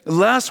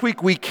Last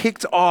week, we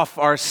kicked off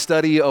our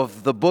study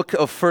of the book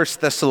of 1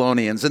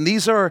 Thessalonians, and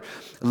these are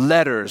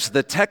letters.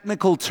 The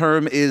technical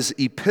term is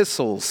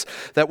epistles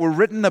that were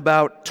written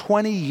about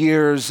 20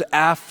 years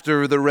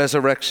after the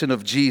resurrection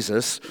of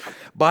Jesus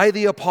by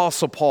the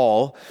Apostle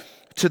Paul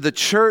to the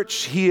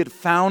church he had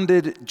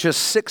founded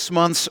just 6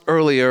 months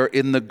earlier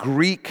in the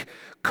Greek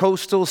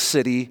coastal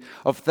city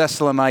of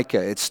Thessalonica.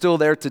 It's still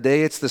there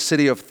today. It's the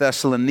city of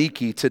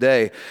Thessaloniki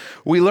today.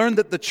 We learned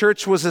that the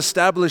church was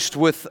established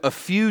with a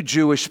few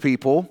Jewish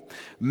people,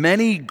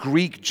 many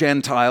Greek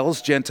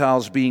Gentiles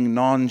being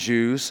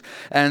non-Jews,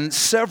 and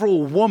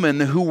several women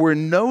who were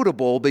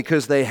notable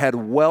because they had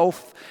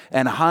wealth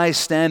and high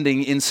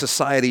standing in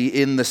society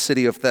in the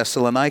city of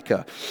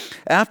Thessalonica.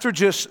 After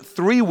just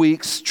 3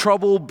 weeks,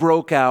 trouble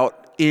broke out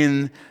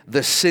in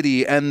the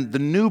city, and the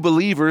new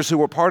believers who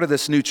were part of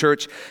this new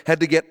church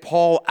had to get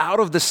Paul out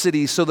of the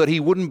city so that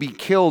he wouldn't be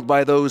killed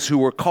by those who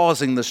were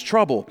causing this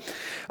trouble.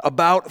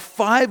 About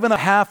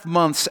 5.5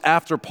 months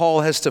after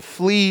Paul has to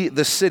flee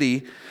the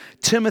city,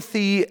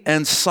 Timothy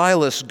and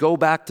Silas go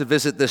back to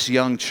visit this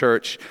young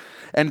church.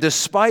 And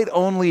despite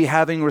only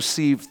having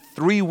received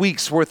 3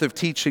 weeks worth of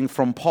teaching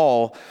from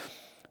Paul,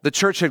 the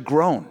church had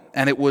grown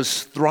and it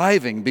was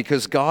thriving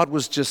because God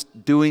was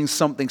just doing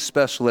something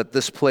special at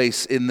this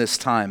place in this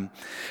time.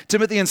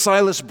 Timothy and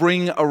Silas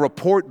bring a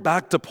report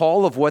back to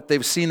Paul of what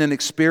they've seen and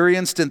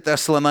experienced in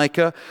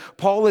Thessalonica.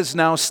 Paul is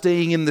now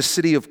staying in the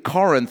city of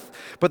Corinth,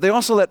 but they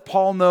also let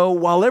Paul know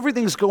while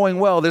everything's going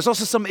well, there's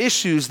also some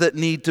issues that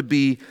need to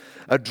be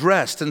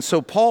addressed. And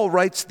so Paul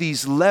writes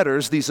these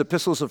letters, these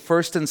epistles of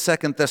 1st and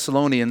 2nd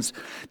Thessalonians,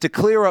 to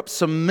clear up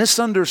some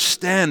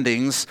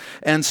misunderstandings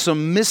and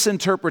some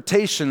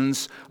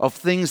misinterpretations of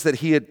things that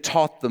he had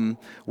taught them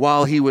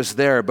while he was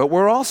there. But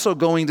we're also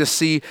going to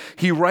see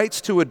he writes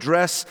to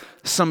address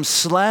some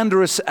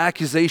slanderous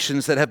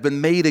accusations that have been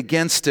made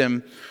against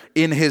him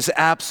in his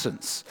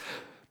absence.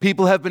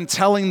 People have been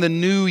telling the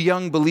new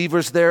young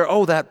believers there,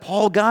 oh, that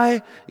Paul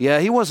guy, yeah,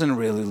 he wasn't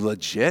really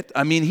legit.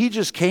 I mean, he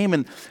just came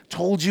and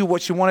told you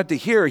what you wanted to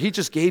hear. He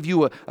just gave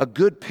you a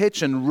good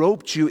pitch and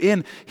roped you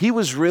in. He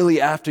was really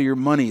after your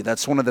money.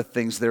 That's one of the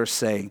things they're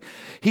saying.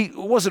 He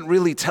wasn't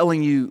really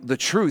telling you the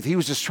truth. He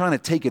was just trying to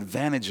take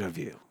advantage of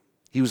you.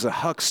 He was a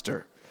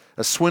huckster,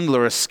 a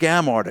swindler, a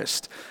scam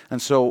artist.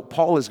 And so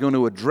Paul is going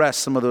to address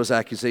some of those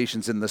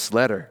accusations in this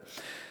letter.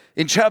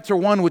 In chapter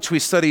 1, which we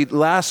studied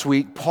last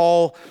week,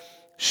 Paul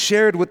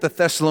shared with the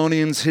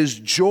Thessalonians his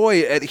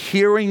joy at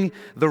hearing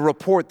the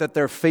report that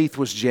their faith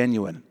was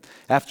genuine.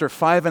 After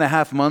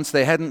 5.5 months,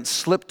 they hadn't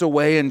slipped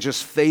away and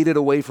just faded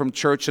away from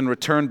church and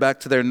returned back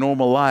to their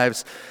normal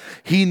lives.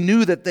 He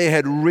knew that they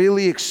had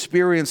really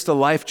experienced a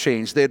life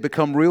change. They had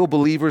become real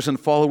believers and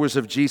followers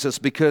of Jesus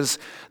because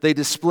they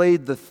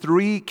displayed the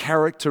 3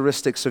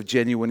 characteristics of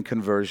genuine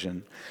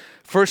conversion.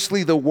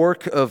 Firstly, the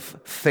work of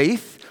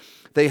faith.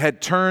 They had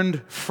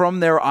turned from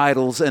their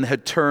idols and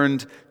had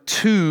turned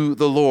to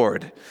the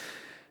Lord.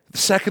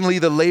 Secondly,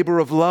 the labor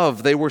of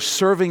love. They were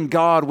serving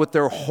God with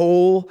their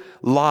whole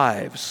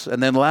lives.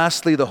 And then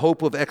lastly, the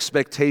hope of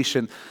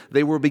expectation.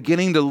 They were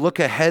beginning to look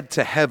ahead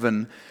to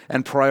heaven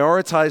and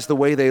prioritize the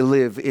way they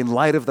live in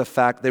light of the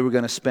fact they were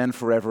going to spend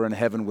forever in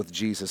heaven with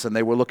Jesus. And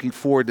they were looking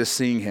forward to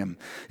seeing him.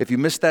 If you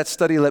missed that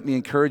study, let me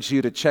encourage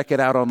you to check it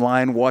out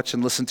online, watch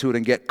and listen to it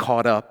and get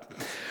caught up.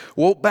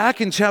 Well,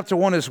 back in chapter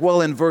 1 as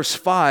well, in verse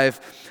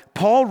 5,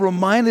 Paul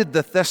reminded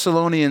the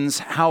Thessalonians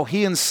how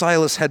he and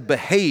Silas had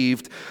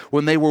behaved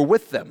when they were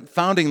with them,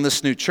 founding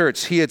this new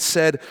church. He had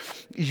said,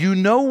 you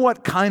know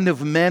what kind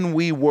of men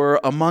we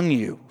were among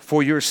you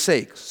for your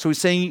sake. So he's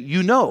saying,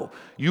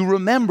 you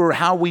remember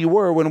how we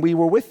were when we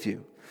were with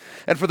you.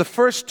 And for the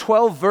first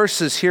 12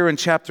 verses here in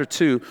chapter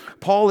 2,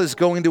 Paul is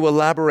going to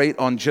elaborate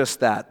on just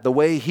that, the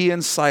way he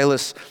and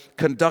Silas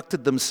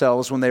conducted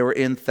themselves when they were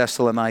in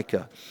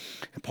Thessalonica.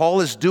 And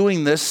Paul is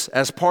doing this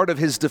as part of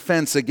his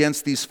defense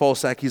against these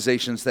false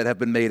accusations that have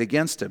been made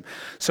against him.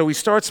 So he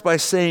starts by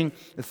saying,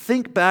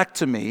 think back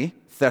to me,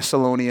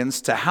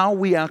 Thessalonians, to how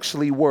we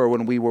actually were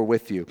when we were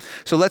with you.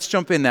 So let's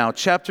jump in now.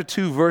 Chapter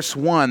 2, verse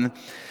 1,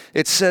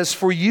 it says,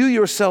 for you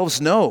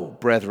yourselves know,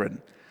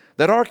 brethren,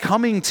 that our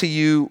coming to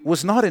you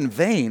was not in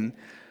vain,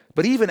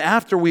 but even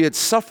after we had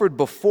suffered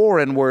before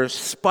and were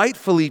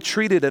spitefully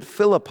treated at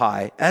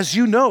Philippi, as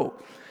you know,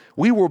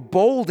 we were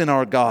bold in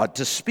our God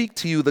to speak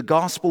to you the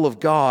gospel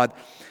of God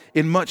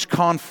in much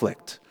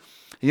conflict.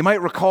 You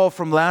might recall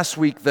from last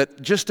week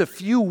that just a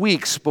few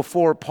weeks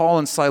before Paul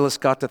and Silas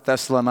got to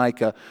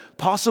Thessalonica,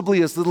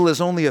 possibly as little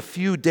as only a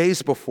few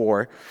days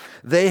before,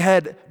 they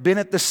had been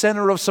at the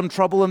center of some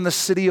trouble in the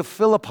city of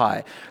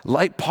Philippi.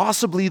 Like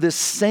possibly this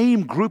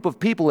same group of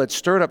people had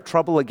stirred up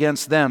trouble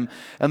against them,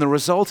 and the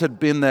result had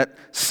been that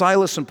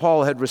Silas and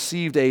Paul had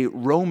received a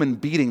Roman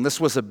beating. This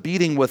was a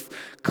beating with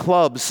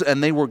clubs,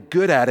 and they were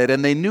good at it,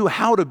 and they knew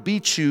how to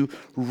beat you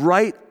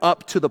right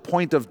up to the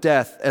point of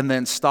death and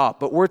then stop.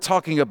 But we're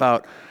talking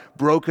about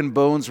broken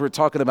bones. We're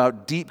talking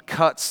about deep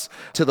cuts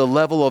to the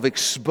level of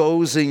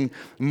exposing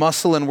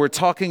muscle. And we're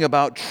talking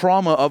about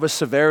trauma of a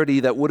severity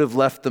that would have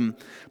left them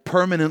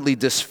permanently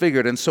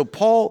disfigured. And so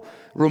Paul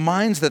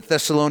reminds the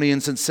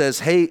Thessalonians and says,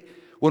 hey,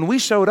 when we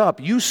showed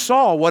up, you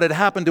saw what had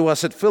happened to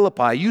us at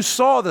Philippi. You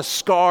saw the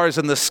scars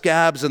and the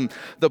scabs and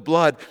the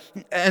blood.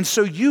 And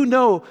so you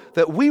know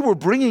that we were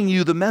bringing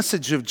you the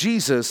message of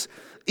Jesus,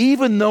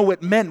 even though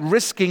it meant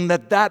risking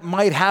that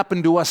might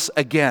happen to us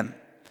again.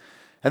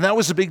 And that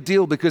was a big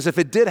deal, because if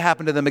it did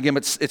happen to them again,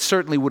 it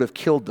certainly would have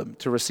killed them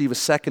to receive a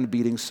second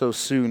beating so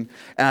soon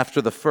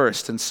after the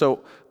first. And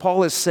so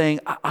Paul is saying,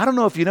 I don't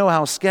know if you know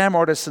how scam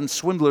artists and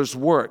swindlers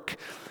work,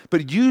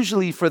 but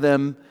usually for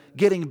them,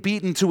 getting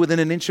beaten to within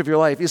an inch of your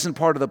life isn't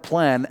part of the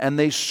plan, and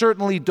they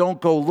certainly don't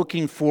go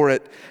looking for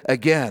it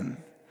again.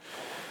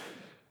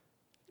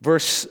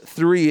 Verse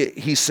 3,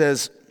 he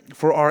says,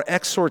 for our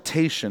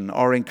exhortation,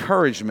 our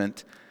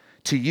encouragement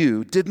to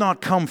you did not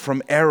come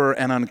from error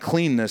and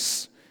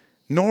uncleanness,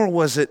 nor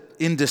was it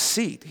in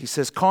deceit. He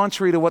says,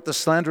 contrary to what the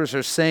slanderers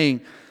are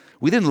saying,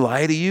 we didn't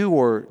lie to you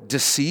or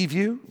deceive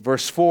you.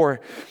 Verse 4,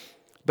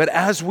 but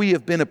as we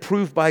have been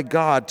approved by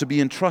God to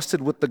be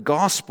entrusted with the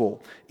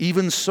gospel,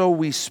 even so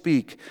we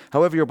speak.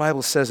 However your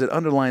Bible says it,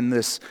 underline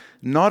this,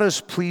 not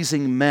as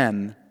pleasing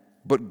men,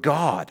 but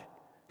God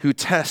who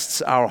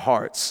tests our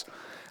hearts.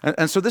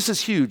 And so this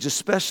is huge,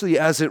 especially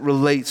as it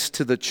relates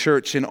to the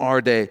church in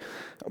our day.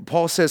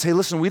 Paul says, hey,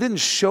 listen, we didn't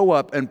show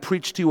up and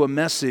preach to you a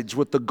message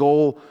with the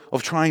goal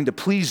of trying to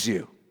please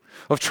you,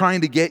 of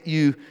trying to get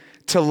you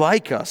to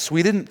like us.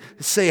 We didn't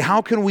say,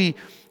 how can we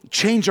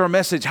change our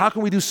message? How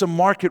can we do some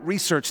market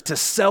research to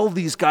sell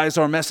these guys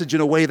our message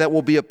in a way that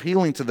will be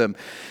appealing to them?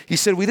 He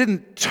said, we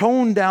didn't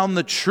tone down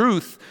the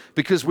truth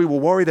because we were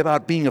worried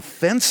about being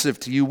offensive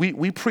to you.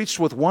 We preached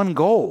with one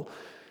goal,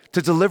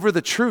 to deliver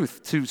the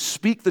truth, to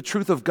speak the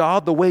truth of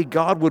God the way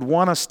God would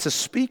want us to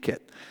speak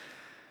it.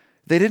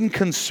 They didn't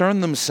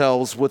concern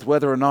themselves with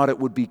whether or not it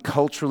would be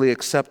culturally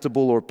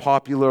acceptable or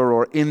popular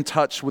or in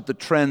touch with the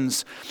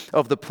trends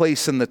of the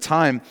place and the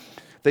time.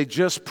 They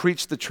just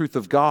preached the truth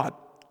of God,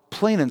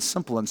 plain and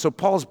simple. And so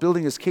Paul's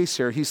building his case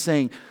here. He's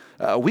saying,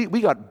 we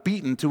got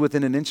beaten to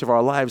within an inch of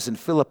our lives in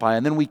Philippi,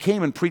 and then we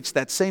came and preached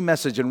that same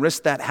message and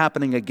risked that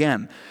happening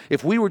again.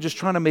 If we were just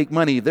trying to make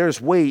money,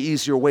 there's way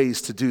easier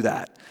ways to do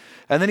that.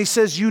 And then he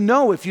says,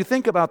 if you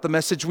think about the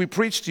message we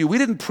preached to you, we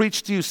didn't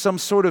preach to you some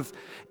sort of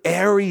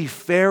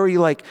airy-fairy,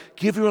 like,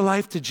 give your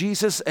life to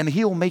Jesus and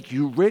he'll make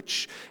you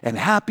rich and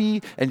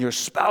happy and your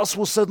spouse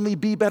will suddenly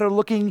be better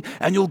looking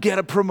and you'll get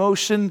a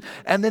promotion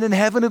and then in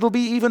heaven it'll be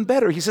even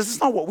better. He says,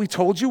 that's not what we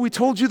told you. We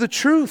told you the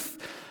truth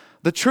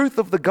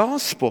of the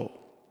gospel.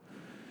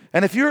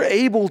 And if you're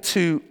able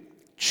to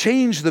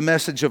change the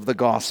message of the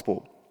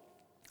gospel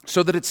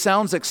so that it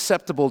sounds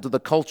acceptable to the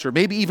culture,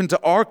 maybe even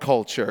to our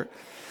culture,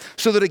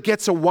 so that it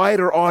gets a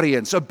wider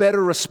audience, a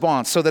better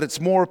response, so that it's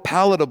more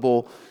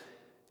palatable,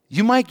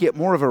 you might get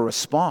more of a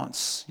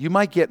response. You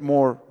might get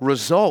more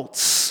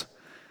results.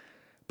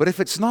 But if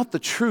it's not the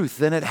truth,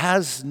 then it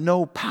has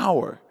no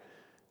power.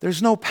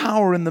 There's no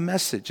power in the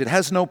message. It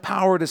has no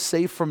power to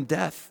save from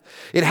death.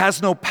 It has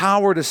no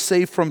power to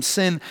save from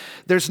sin.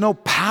 There's no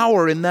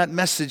power in that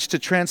message to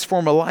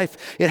transform a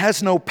life. It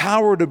has no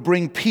power to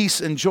bring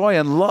peace and joy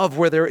and love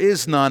where there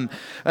is none.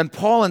 And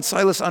Paul and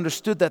Silas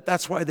understood that.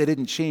 That's why they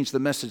didn't change the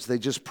message. They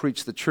just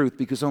preached the truth,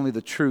 because only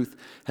the truth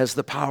has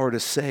the power to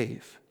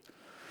save.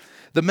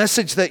 The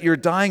message that you're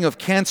dying of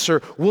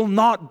cancer will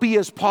not be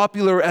as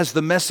popular as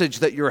the message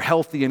that you're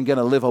healthy and going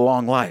to live a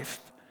long life.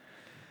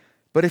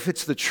 But if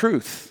it's the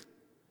truth,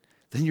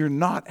 then you're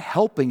not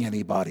helping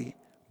anybody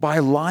by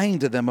lying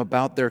to them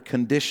about their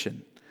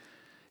condition,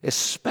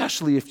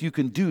 especially if you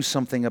can do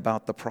something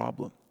about the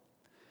problem.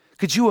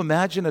 Could you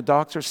imagine a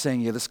doctor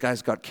saying, this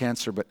guy's got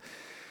cancer, but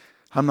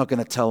I'm not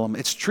going to tell him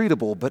it's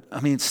treatable, but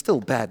it's still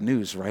bad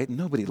news, right?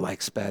 Nobody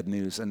likes bad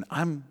news, and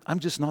I'm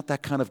just not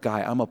that kind of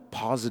guy. I'm a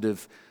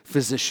positive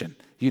physician,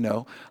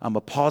 I'm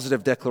a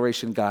positive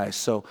declaration guy,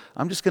 so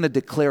I'm just going to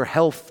declare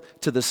health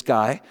to this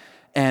guy,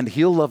 and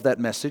he'll love that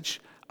message.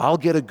 I'll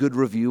get a good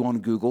review on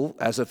Google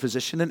as a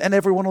physician, and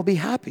everyone will be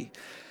happy.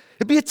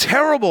 It'd be a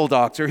terrible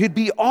doctor. He'd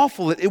be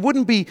awful. It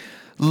wouldn't be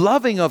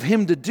loving of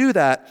him to do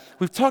that.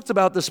 We've talked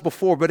about this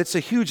before, but it's a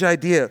huge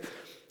idea.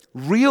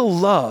 Real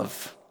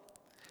love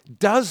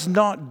does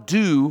not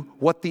do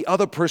what the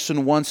other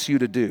person wants you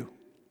to do.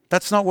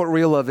 That's not what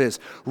real love is.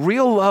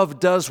 Real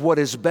love does what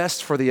is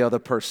best for the other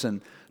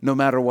person, no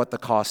matter what the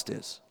cost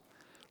is.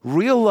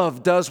 Real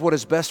love does what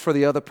is best for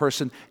the other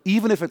person,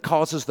 even if it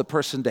causes the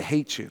person to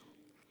hate you.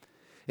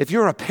 If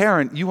you're a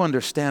parent, you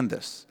understand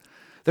this.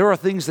 There are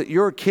things that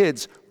your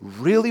kids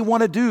really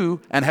want to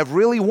do and have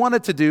really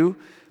wanted to do,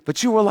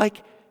 but you were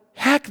like,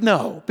 heck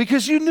no,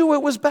 because you knew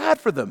it was bad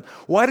for them.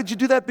 Why did you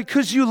do that?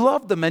 Because you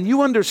love them, and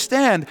you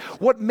understand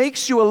what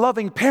makes you a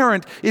loving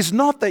parent is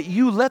not that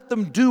you let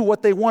them do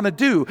what they want to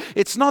do.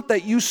 It's not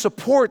that you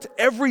support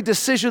every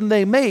decision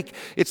they make.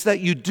 It's that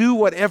you do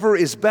whatever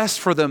is best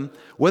for them,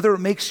 whether it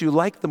makes you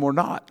like them or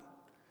not.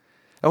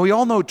 And we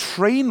all know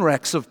train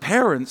wrecks of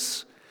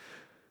parents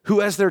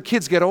who, as their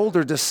kids get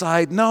older,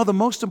 decide, no, the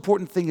most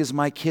important thing is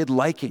my kid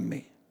liking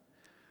me,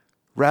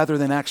 rather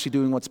than actually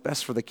doing what's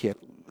best for the kid.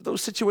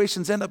 Those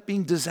situations end up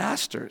being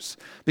disasters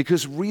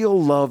because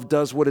real love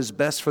does what is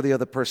best for the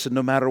other person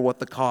no matter what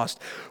the cost.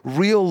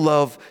 Real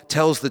love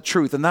tells the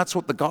truth, and that's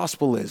what the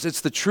gospel is. It's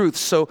the truth.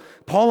 So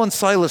Paul and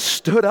Silas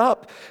stood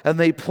up and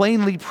they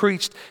plainly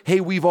preached,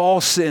 hey, we've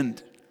all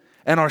sinned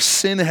and our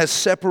sin has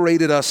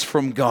separated us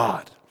from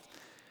God.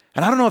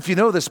 And I don't know if you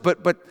know this,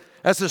 but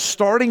as a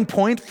starting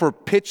point for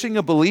pitching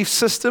a belief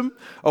system,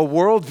 a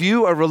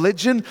worldview, a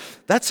religion,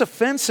 that's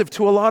offensive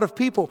to a lot of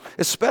people,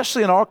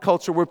 especially in our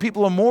culture where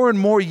people are more and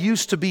more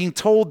used to being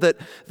told that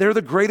they're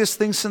the greatest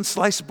thing since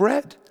sliced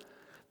bread,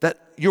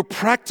 that you're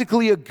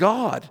practically a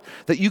god,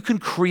 that you can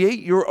create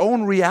your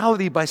own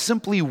reality by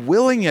simply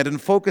willing it and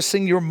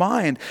focusing your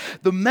mind.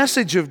 The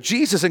message of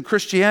Jesus and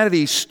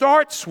Christianity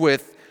starts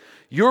with,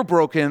 you're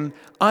broken,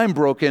 I'm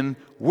broken,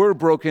 we're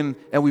broken,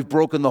 and we've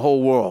broken the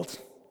whole world.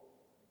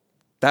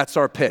 That's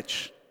our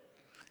pitch.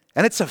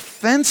 And it's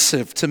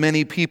offensive to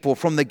many people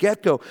from the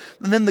get-go.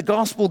 And then the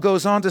gospel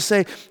goes on to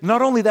say,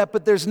 not only that,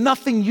 but there's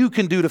nothing you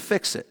can do to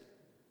fix it.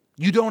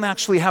 You don't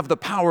actually have the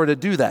power to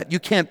do that. You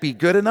can't be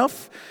good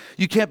enough.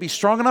 You can't be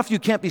strong enough. You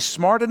can't be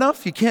smart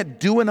enough. You can't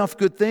do enough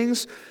good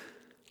things.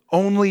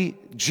 Only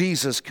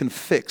Jesus can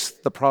fix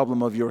the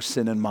problem of your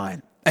sin and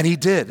mine. And he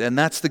did, and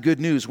that's the good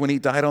news when he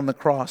died on the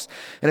cross.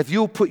 And if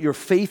you'll put your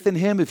faith in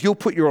him, if you'll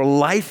put your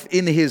life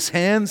in his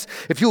hands,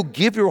 if you'll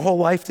give your whole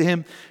life to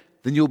him,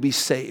 then you'll be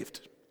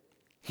saved.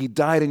 He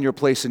died in your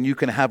place, and you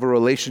can have a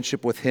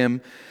relationship with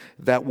him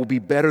that will be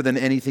better than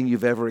anything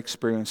you've ever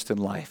experienced in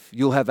life.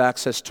 You'll have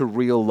access to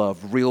real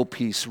love, real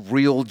peace,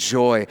 real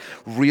joy,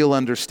 real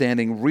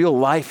understanding, real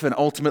life, and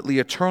ultimately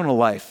eternal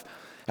life.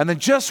 And then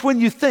just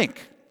when you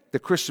think the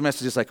Christian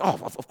message is like, oh,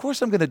 of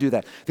course I'm going to do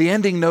that, the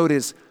ending note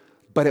is,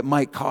 but it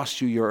might cost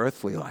you your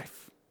earthly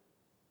life.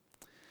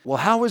 Well,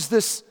 how is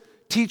this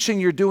teaching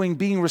you're doing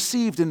being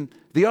received in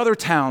the other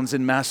towns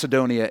in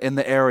Macedonia, in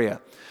the area?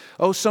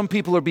 Oh, some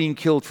people are being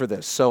killed for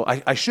this. So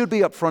I should be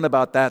upfront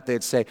about that.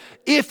 They'd say,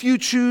 if you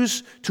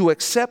choose to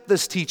accept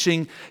this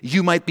teaching,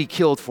 you might be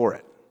killed for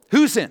it.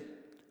 Who's in?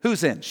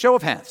 Who's in? Show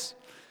of hands.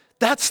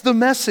 That's the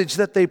message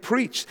that they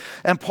preached.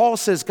 And Paul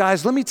says,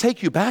 guys, let me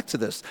take you back to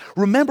this.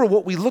 Remember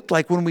what we looked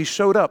like when we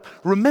showed up.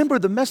 Remember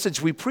the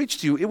message we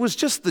preached to you. It was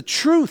just the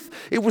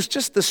truth. It was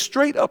just the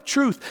straight up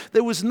truth.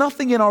 There was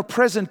nothing in our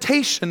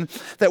presentation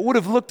that would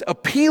have looked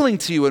appealing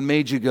to you and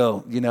made you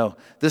go,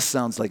 this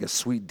sounds like a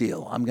sweet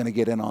deal. I'm going to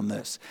get in on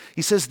this.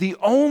 He says the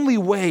only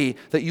way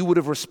that you would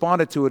have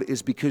responded to it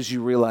is because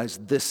you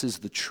realized this is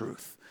the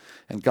truth.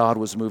 And God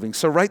was moving.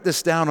 So write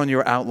this down on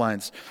your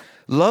outlines.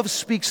 Love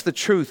speaks the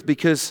truth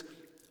because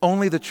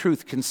only the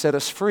truth can set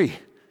us free.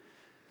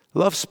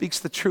 Love speaks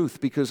the truth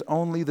because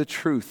only the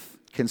truth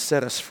can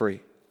set us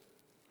free.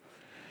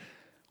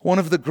 One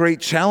of the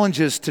great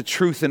challenges to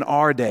truth in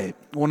our day,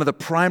 one of the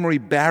primary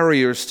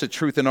barriers to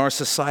truth in our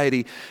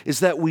society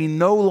is that we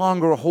no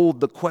longer hold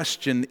the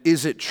question,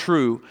 is it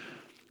true,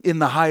 in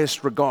the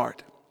highest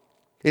regard.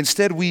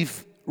 Instead,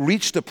 we've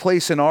reached a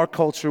place in our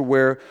culture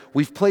where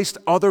we've placed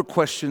other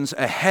questions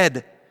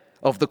ahead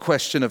of the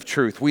question of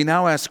truth. We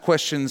now ask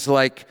questions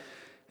like,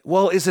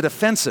 well, is it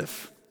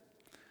offensive?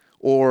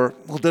 Or,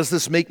 well, does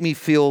this make me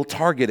feel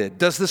targeted?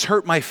 Does this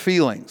hurt my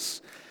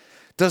feelings?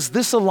 Does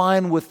this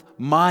align with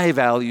my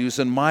values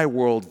and my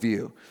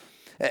worldview?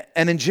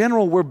 And in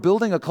general, we're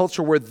building a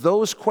culture where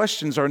those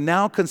questions are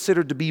now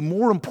considered to be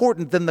more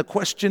important than the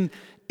question,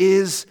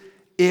 is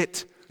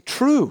it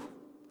true?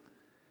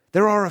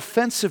 There are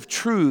offensive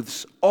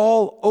truths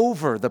all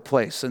over the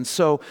place. And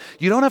so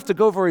you don't have to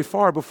go very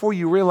far before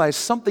you realize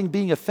something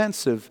being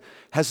offensive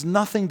has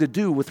nothing to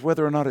do with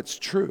whether or not it's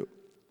true.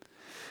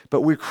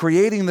 But we're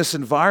creating this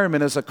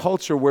environment as a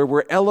culture where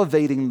we're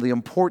elevating the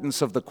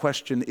importance of the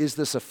question, is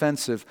this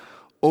offensive,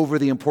 over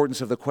the importance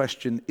of the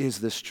question,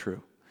 is this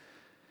true?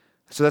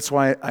 So that's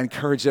why I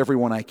encourage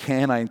everyone I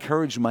can. I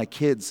encourage my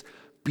kids,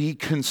 be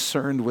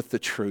concerned with the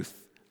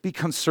truth. Be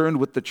concerned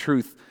with the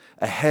truth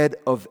ahead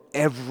of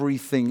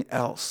everything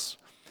else.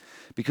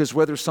 Because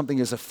whether something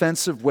is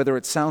offensive, whether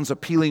it sounds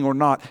appealing or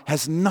not,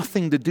 has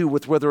nothing to do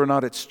with whether or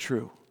not it's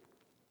true.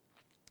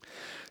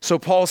 So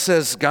Paul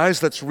says,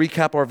 guys, let's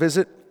recap our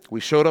visit. We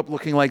showed up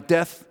looking like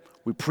death.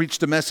 We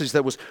preached a message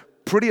that was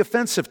pretty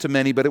offensive to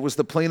many, but it was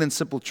the plain and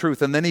simple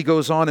truth. And then he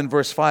goes on in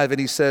verse 5 and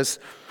he says,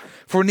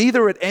 for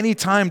neither at any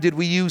time did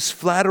we use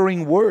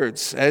flattering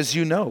words, as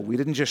you know. We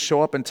didn't just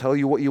show up and tell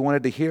you what you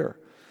wanted to hear.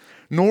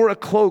 Nor a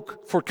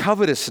cloak for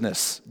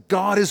covetousness.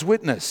 God is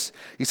witness.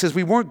 He says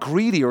we weren't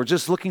greedy or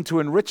just looking to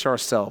enrich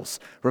ourselves.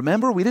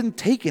 Remember, we didn't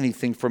take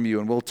anything from you,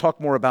 and we'll talk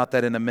more about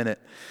that in a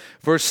minute.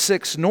 Verse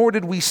 6, nor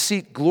did we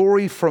seek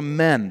glory from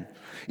men,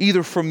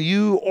 either from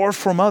you or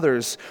from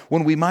others,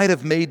 when we might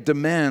have made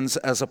demands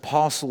as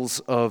apostles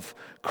of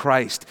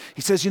Christ.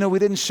 He says, we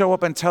didn't show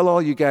up and tell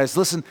all you guys,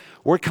 listen,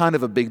 we're kind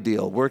of a big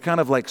deal. We're kind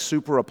of like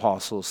super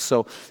apostles.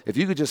 So if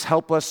you could just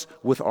help us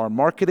with our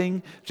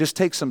marketing, just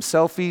take some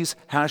selfies,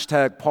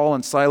 hashtag Paul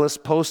and Silas,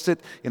 post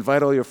it,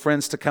 invite all your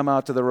friends to come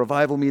out to the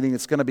revival meeting.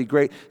 It's going to be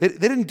great. They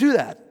didn't do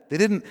that. They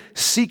didn't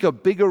seek a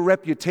bigger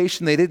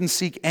reputation. They didn't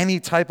seek any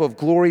type of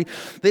glory.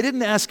 They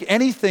didn't ask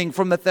anything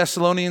from the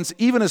Thessalonians,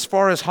 even as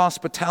far as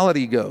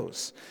hospitality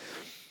goes.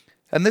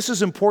 And this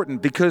is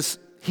important because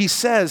he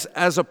says,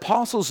 as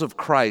apostles of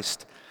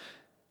Christ,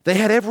 they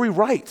had every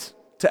right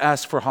to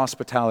ask for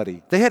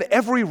hospitality. They had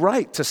every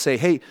right to say,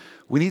 hey,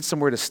 we need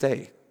somewhere to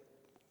stay.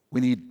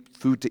 We need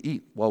food to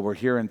eat while we're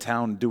here in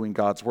town doing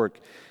God's work.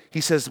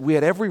 He says, we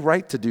had every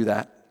right to do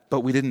that,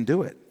 but we didn't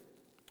do it.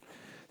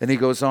 Then he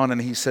goes on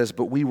and he says,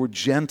 but we were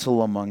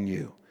gentle among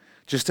you,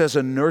 just as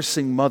a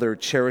nursing mother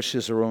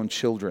cherishes her own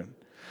children.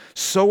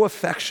 So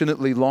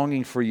affectionately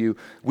longing for you,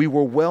 we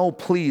were well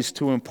pleased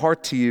to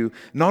impart to you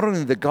not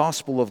only the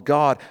gospel of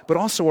God, but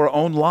also our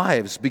own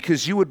lives,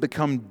 because you would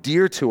become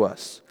dear to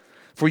us.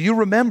 For you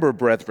remember,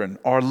 brethren,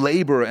 our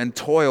labor and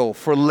toil,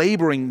 for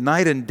laboring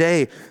night and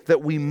day,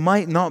 that we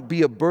might not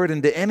be a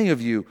burden to any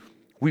of you.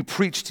 We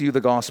preach to you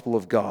the gospel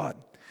of God.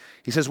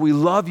 He says, we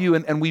love you,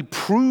 and we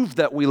proved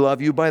that we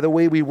love you by the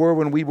way we were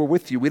when we were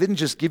with you. We didn't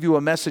just give you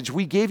a message.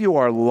 We gave you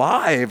our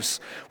lives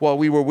while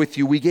we were with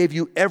you. We gave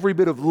you every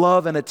bit of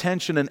love and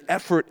attention and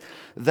effort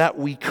that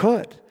we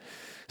could.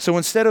 So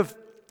instead of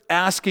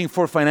asking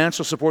for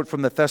financial support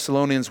from the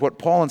Thessalonians, what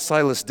Paul and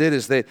Silas did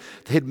is they'd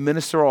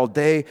minister all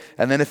day,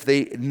 and then if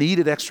they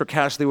needed extra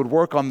cash, they would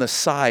work on the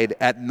side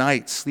at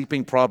night,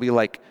 sleeping probably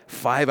like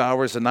 5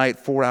 hours a night,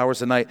 4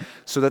 hours a night,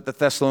 so that the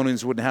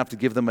Thessalonians wouldn't have to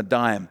give them a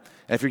dime.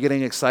 And if you're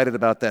getting excited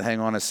about that, hang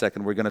on a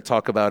second. We're going to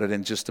talk about it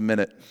in just a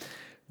minute.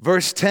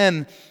 Verse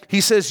 10,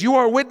 he says, you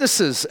are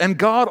witnesses, and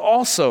God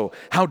also,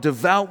 how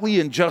devoutly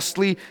and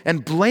justly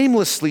and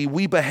blamelessly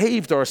we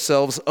behaved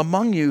ourselves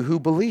among you who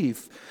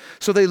believe.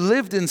 So they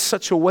lived in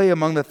such a way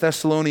among the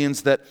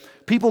Thessalonians that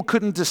people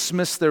couldn't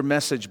dismiss their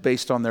message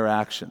based on their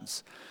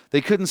actions. They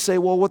couldn't say,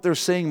 well, what they're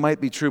saying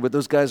might be true, but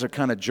those guys are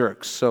kind of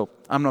jerks, so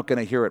I'm not going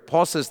to hear it.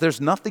 Paul says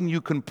there's nothing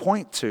you can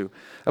point to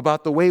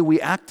about the way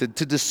we acted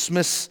to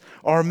dismiss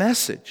our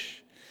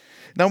message.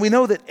 Now, we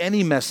know that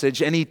any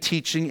message, any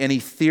teaching, any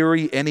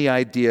theory, any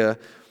idea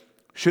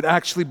should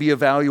actually be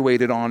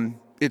evaluated on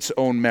its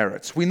own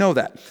merits. We know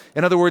that.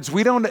 In other words,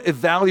 we don't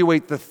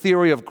evaluate the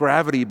theory of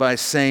gravity by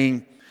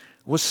saying,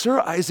 was Sir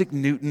Isaac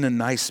Newton a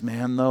nice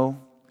man, though?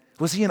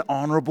 Was he an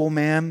honorable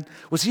man?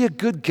 Was he a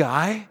good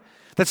guy?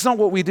 That's not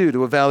what we do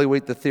to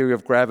evaluate the theory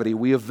of gravity.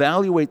 We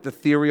evaluate the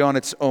theory on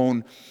its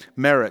own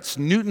merits.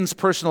 Newton's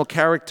personal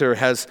character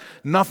has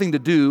nothing to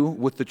do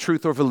with the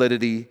truth or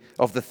validity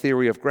of the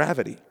theory of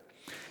gravity.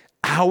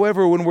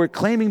 However, when we're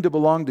claiming to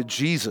belong to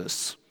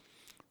Jesus,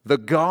 the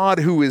God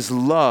who is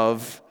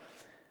love,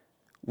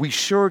 we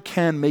sure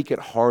can make it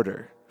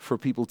harder for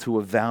people to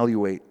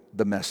evaluate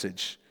the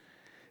message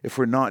if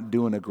we're not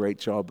doing a great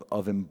job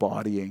of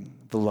embodying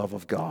the love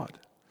of God.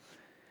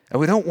 And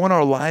we don't want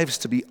our lives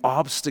to be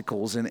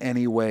obstacles in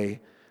any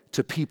way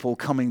to people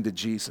coming to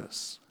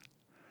Jesus.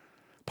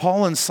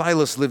 Paul and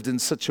Silas lived in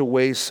such a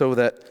way so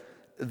that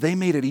they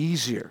made it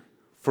easier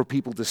for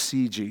people to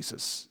see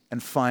Jesus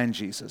and find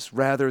Jesus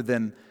rather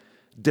than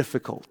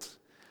difficult.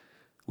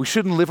 We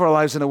shouldn't live our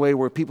lives in a way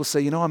where people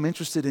say, I'm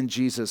interested in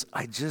Jesus.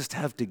 I just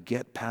have to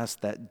get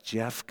past that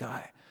Jeff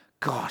guy.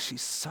 Gosh,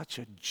 he's such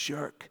a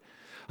jerk.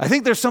 I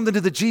think there's something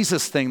to the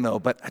Jesus thing, though,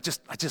 but I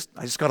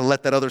just got to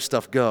let that other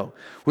stuff go.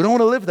 We don't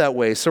want to live that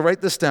way, so write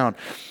this down.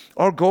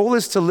 Our goal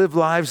is to live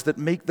lives that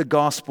make the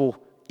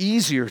gospel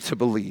easier to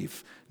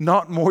believe,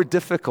 not more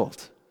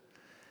difficult.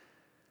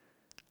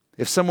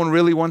 If someone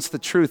really wants the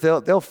truth,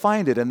 they'll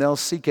find it and they'll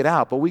seek it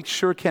out, but we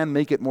sure can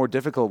make it more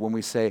difficult when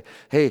we say,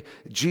 hey,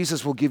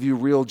 Jesus will give you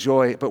real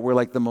joy, but we're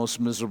like the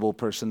most miserable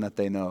person that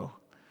they know.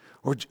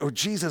 Or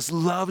Jesus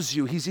loves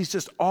you. He's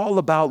just all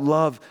about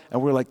love,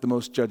 and we're like the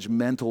most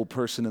judgmental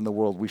person in the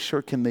world. We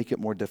sure can make it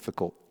more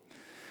difficult.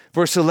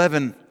 Verse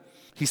 11,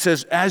 he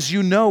says, as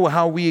you know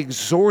how we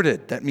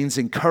exhorted, that means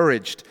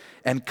encouraged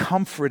and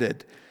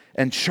comforted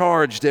and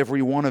charged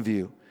every one of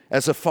you,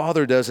 as a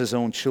father does his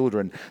own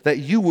children, that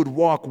you would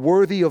walk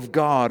worthy of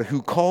God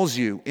who calls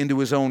you into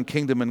his own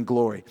kingdom and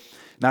glory.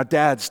 Now,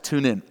 dads,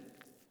 tune in.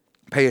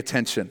 Pay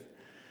attention.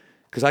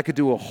 Because I could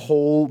do a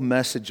whole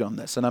message on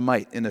this, and I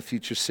might in a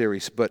future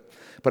series. But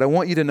I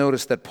want you to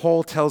notice that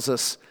Paul tells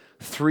us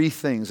three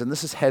things, and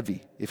this is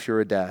heavy if you're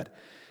a dad.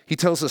 He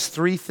tells us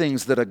three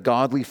things that a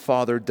godly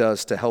father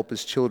does to help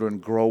his children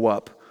grow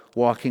up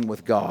walking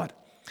with God.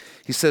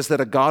 He says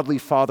that a godly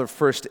father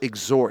first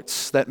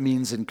exhorts, that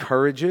means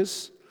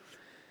encourages.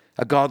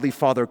 A godly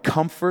father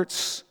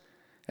comforts,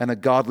 and a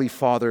godly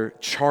father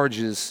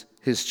charges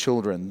his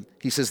children.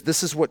 He says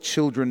this is what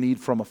children need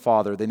from a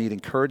father. They need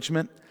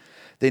encouragement.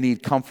 They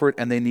need comfort,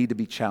 and they need to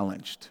be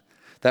challenged.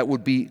 That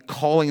would be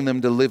calling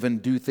them to live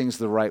and do things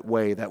the right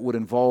way. That would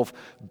involve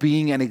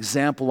being an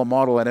example, a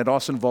model, and it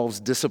also involves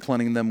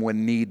disciplining them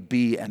when need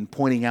be and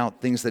pointing out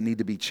things that need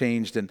to be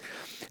changed. And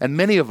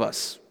many of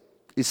us,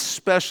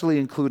 especially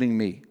including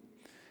me.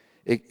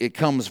 It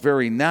comes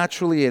very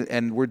naturally,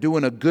 and we're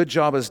doing a good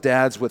job as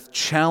dads with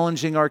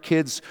challenging our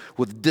kids,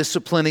 with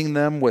disciplining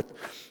them, with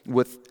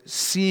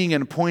seeing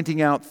and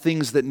pointing out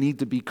things that need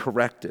to be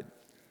corrected.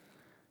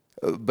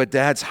 But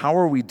dads, how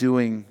are we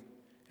doing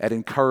at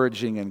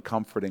encouraging and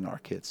comforting our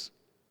kids?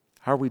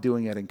 How are we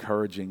doing at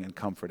encouraging and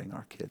comforting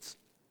our kids?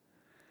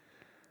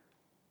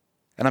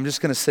 And I'm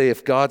just going to say,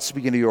 if God's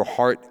speaking to your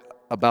heart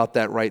about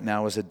that right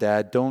now as a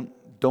dad, don't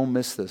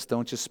miss this.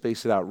 Don't just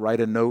space it out.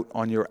 Write a note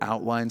on your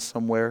outline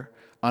somewhere.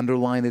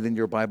 Underline it in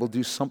your Bible.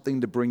 Do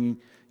something to bring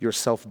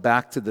yourself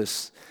back to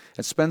this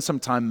and spend some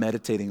time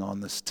meditating on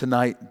this.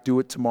 Tonight, do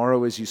it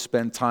tomorrow as you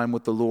spend time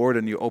with the Lord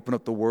and you open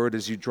up the Word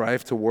as you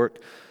drive to work.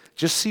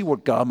 Just see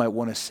what God might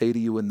want to say to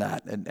you in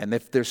that. And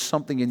if there's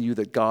something in you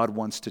that God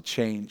wants to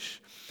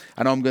change.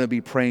 I know I'm going to be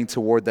praying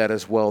toward that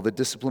as well. The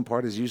discipline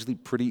part is usually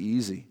pretty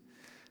easy.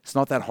 It's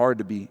not that hard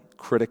to be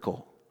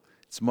critical.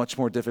 It's much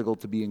more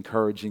difficult to be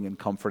encouraging and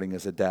comforting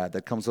as a dad.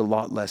 That comes a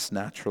lot less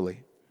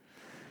naturally.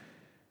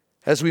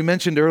 As we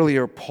mentioned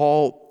earlier,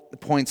 Paul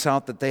points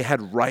out that they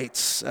had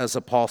rights as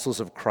apostles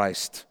of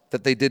Christ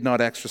that they did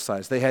not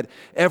exercise. They had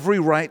every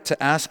right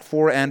to ask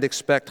for and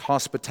expect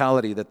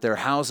hospitality, that their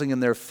housing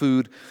and their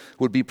food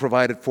would be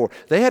provided for.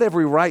 They had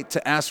every right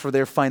to ask for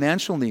their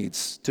financial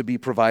needs to be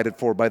provided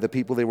for by the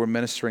people they were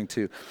ministering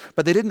to.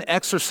 But they didn't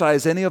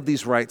exercise any of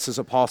these rights as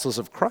apostles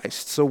of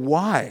Christ. So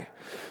why?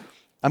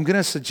 I'm going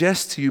to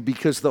suggest to you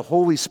because the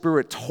Holy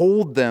Spirit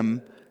told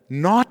them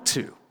not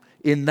to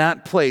in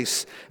that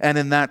place and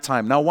in that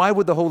time. Now, why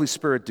would the Holy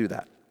Spirit do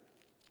that?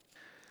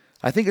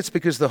 I think it's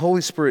because the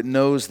Holy Spirit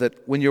knows that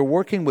when you're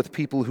working with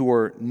people who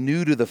are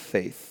new to the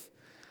faith,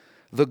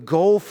 the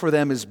goal for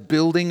them is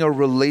building a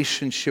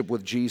relationship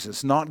with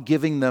Jesus, not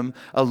giving them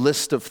a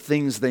list of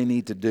things they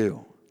need to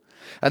do.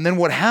 And then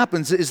what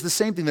happens is the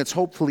same thing that's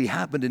hopefully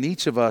happened in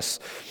each of us,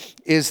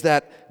 is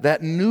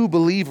that new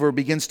believer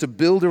begins to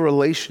build a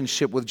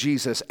relationship with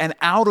Jesus. And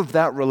out of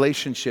that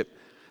relationship,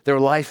 their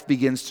life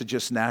begins to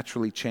just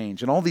naturally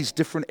change. And all these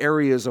different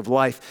areas of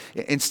life,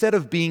 instead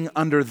of being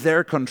under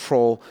their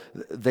control,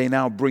 they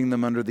now bring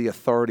them under the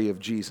authority of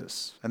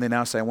Jesus. And they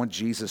now say, I want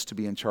Jesus to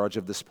be in charge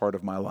of this part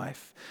of my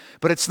life.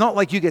 But it's not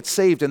like you get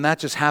saved and that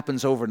just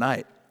happens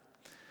overnight.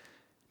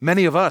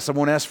 Many of us, I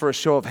won't ask for a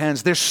show of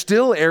hands, there's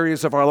still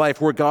areas of our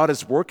life where God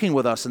is working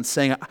with us and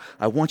saying,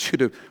 I want you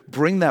to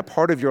bring that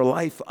part of your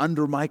life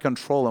under my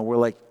control. And we're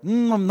like,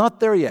 I'm not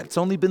there yet. It's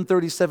only been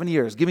 37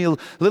 years. Give me a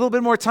little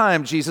bit more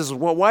time, Jesus.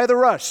 Well, why the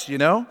rush, you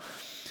know?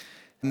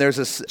 And there's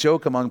this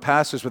joke among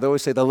pastors where they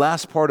always say the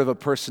last part of a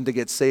person to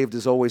get saved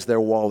is always their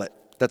wallet.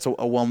 That's a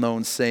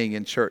well-known saying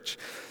in church.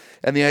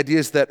 And the idea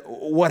is that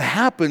what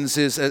happens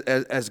is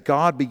as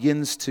God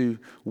begins to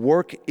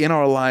work in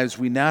our lives,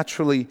 we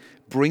naturally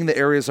bring the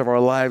areas of our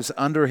lives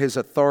under His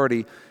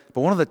authority. But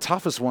one of the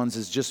toughest ones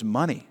is just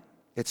money.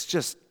 It's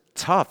just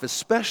tough,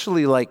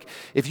 especially like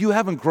if you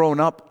haven't grown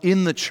up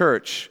in the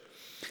church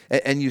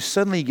and you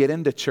suddenly get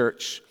into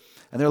church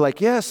and they're like,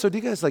 yeah, so do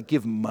you guys like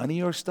give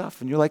money or stuff?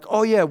 And you're like,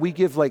 oh yeah, we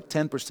give like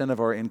 10% of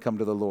our income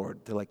to the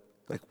Lord. They're like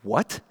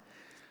what?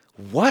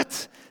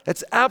 What?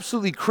 That's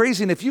absolutely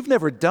crazy. And if you've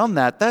never done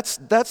that,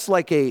 that's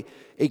like a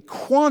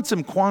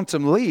quantum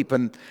leap.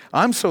 And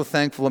I'm so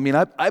thankful. I mean,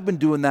 I've been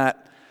doing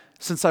that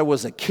since I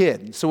was a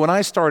kid. So when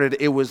I started,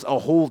 it was a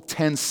whole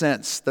 10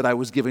 cents that I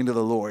was giving to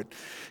the Lord,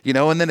 you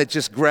know, and then it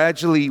just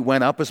gradually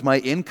went up as my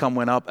income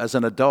went up as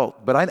an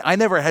adult. But I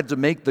never had to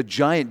make the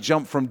giant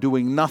jump from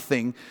doing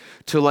nothing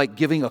to like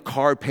giving a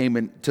car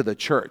payment to the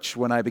church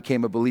when I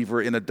became a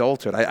believer in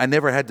adulthood. I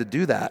never had to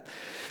do that.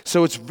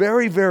 So it's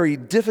very, very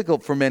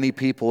difficult for many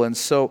people. And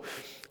so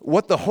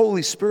what the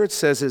Holy Spirit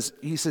says is,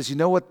 He says, you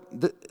know what,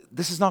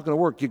 this is not going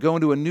to work. You're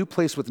going to a new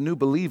place with new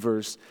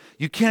believers.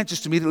 You can't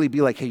just immediately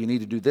be like, hey, you need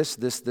to do this,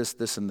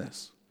 and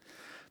this.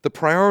 The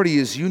priority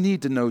is you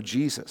need to know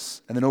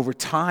Jesus. And then over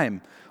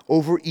time,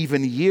 over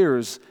even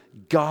years,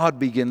 God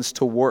begins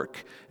to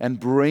work and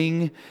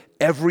bring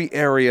every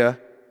area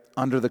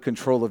under the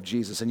control of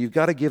Jesus. And you've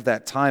got to give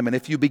that time. And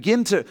if you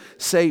begin to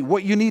say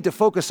what you need to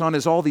focus on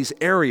is all these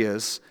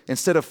areas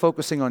instead of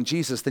focusing on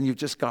Jesus, then you've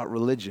just got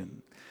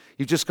religion.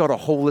 You've just got a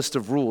whole list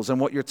of rules. And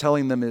what you're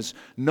telling them is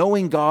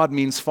knowing God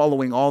means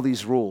following all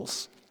these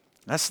rules.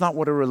 That's not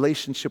what a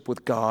relationship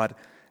with God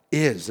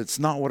is. It's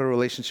not what a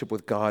relationship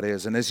with God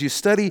is. And as you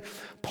study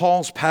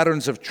Paul's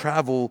patterns of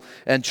travel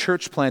and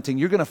church planting,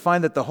 you're going to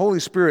find that the Holy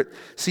Spirit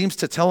seems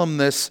to tell him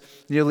this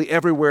nearly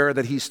everywhere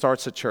that he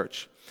starts a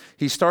church.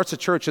 He starts a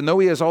church, and though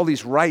he has all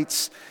these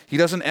rights, he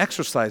doesn't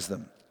exercise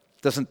them.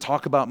 Doesn't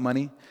talk about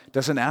money,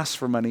 doesn't ask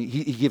for money.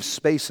 He gives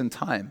space and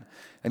time.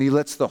 And he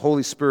lets the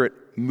Holy Spirit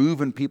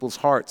move in people's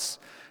hearts.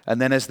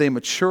 And then as they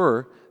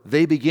mature,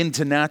 they begin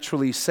to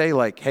naturally say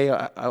like, hey,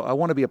 I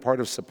want to be a part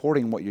of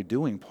supporting what you're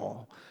doing,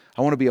 Paul.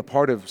 I want to be a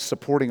part of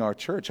supporting our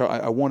church.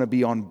 I want to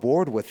be on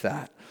board with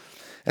that.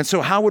 And so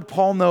how would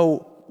Paul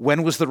know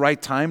when was the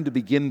right time to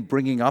begin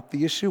bringing up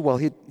the issue? Well,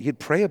 he'd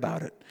pray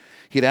about it.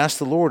 He'd ask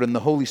the Lord, and the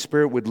Holy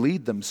Spirit would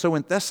lead them. So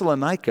in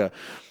Thessalonica,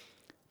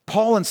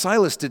 Paul and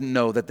Silas didn't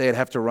know that they'd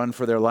have to run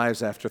for their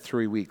lives after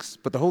 3 weeks,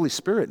 but the Holy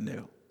Spirit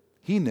knew.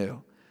 He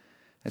knew.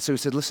 And so he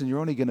said, listen, you're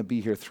only going to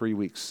be here 3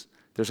 weeks.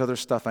 There's other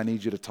stuff I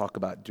need you to talk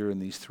about during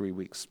these 3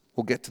 weeks.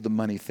 We'll get to the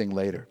money thing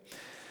later.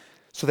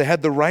 So they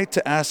had the right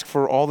to ask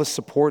for all the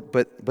support,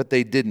 but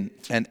they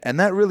didn't. And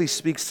that really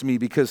speaks to me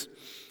because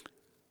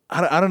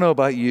I don't know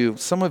about you.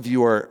 Some of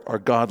you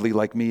are godly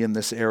like me in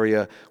this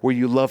area where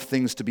you love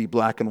things to be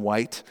black and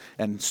white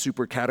and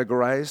super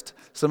categorized.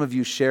 Some of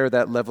you share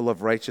that level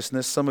of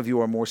righteousness. Some of you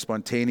are more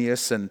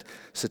spontaneous and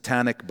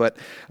satanic, but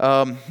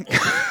I'm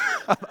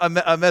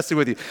messing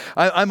with you.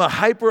 I'm a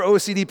hyper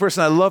OCD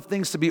person. I love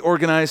things to be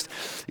organized.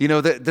 You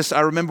know, I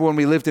remember when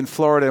we lived in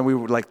Florida and we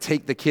would like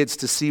take the kids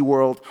to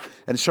SeaWorld,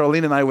 and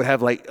Charlene and I would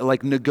have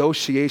like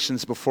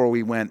negotiations before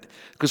we went.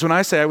 Because when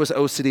I say I was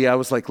OCD, I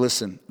was like,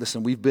 listen,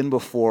 we've been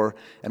before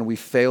and we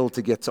failed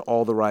to get to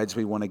all the rides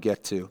we want to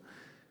get to.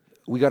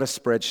 We got to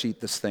spreadsheet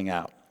this thing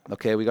out.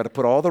 Okay, we got to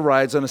put all the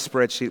rides on a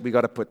spreadsheet. We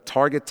got to put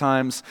target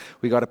times.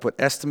 We got to put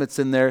estimates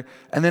in there.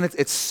 And then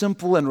it's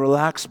simple and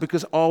relaxed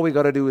because all we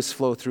got to do is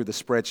flow through the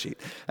spreadsheet.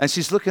 And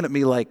she's looking at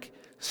me like,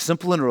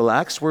 simple and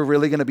relaxed? We're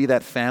really going to be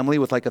that family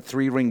with like a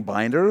 3-ring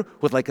binder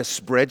with like a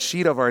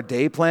spreadsheet of our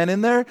day plan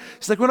in there?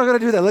 She's like, we're not going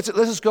to do that. Let's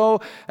just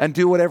go and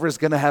do whatever is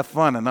going to have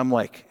fun. And I'm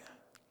like,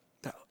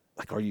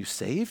 are you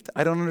saved?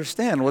 I don't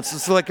understand. What's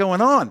this like going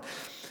on?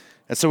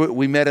 And so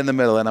we met in the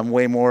middle, and I'm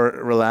way more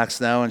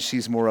relaxed now, and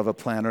she's more of a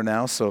planner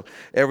now, so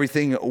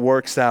everything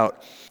works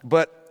out.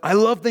 But I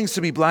love things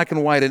to be black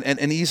and white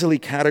and easily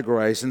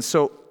categorized. And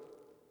so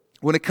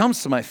when it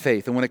comes to my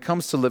faith and when it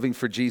comes to living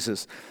for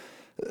Jesus,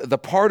 the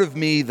part of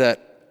me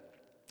that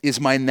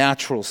is my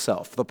natural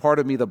self, the part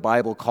of me the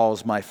Bible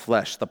calls my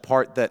flesh, the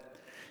part that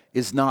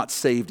is not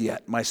saved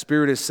yet. My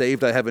spirit is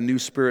saved. I have a new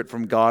spirit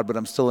from God, but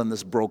I'm still in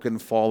this broken,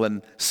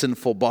 fallen,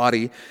 sinful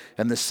body.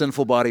 And this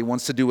sinful body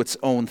wants to do its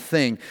own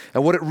thing.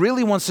 And what it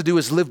really wants to do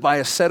is live by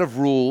a set of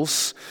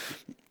rules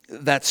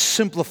that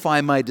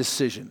simplify my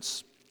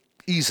decisions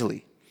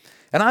easily.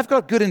 And I've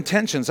got good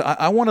intentions.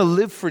 I want to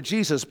live for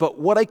Jesus, but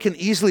what I can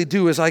easily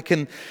do is I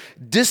can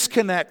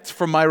disconnect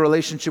from my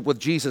relationship with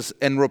Jesus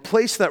and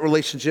replace that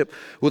relationship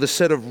with a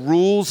set of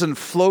rules and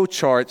flow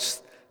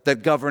charts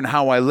that govern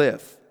how I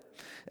live.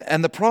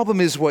 And the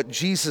problem is what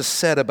Jesus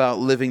said about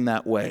living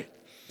that way.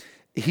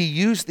 He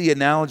used the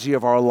analogy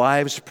of our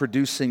lives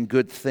producing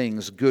good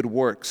things, good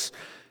works,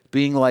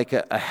 being like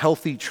a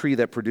healthy tree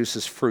that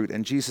produces fruit.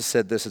 And Jesus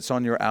said this, it's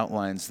on your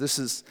outlines. This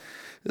is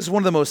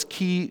one of the most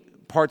key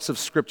parts of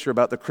Scripture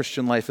about the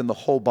Christian life in the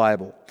whole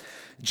Bible.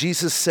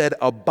 Jesus said,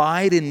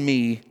 abide in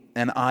me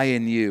and I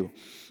in you.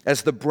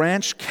 As the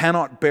branch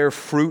cannot bear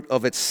fruit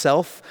of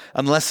itself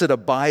unless it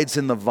abides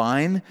in the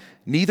vine,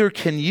 neither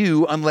can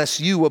you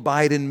unless you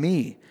abide in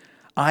me.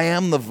 I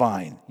am the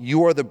vine,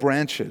 you are the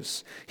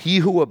branches. He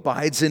who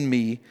abides in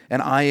me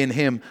and I in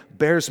him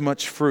bears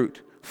much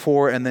fruit.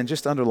 For, and then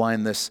just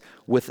underline this,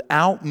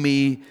 without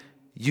me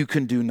you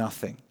can do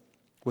nothing.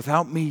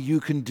 Without me you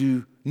can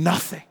do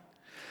nothing.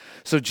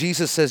 So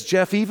Jesus says,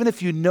 Jeff, even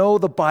if you know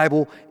the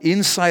Bible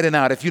inside and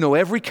out, if you know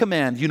every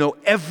command, you know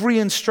every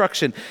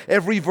instruction,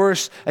 every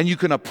verse, and you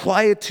can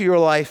apply it to your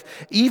life,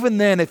 even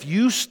then, if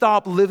you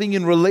stop living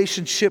in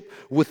relationship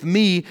with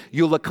me,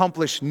 you'll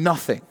accomplish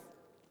nothing.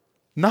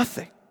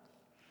 Nothing.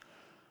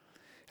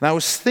 And I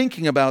was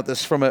thinking about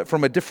this from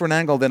a different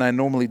angle than I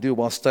normally do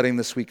while studying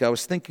this week. I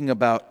was thinking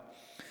about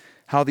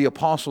how the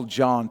Apostle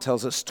John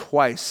tells us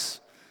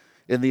twice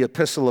in the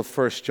epistle of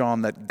 1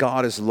 John that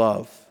God is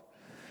love.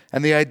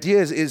 And the idea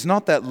is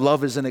not that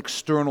love is an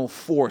external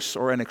force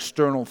or an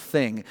external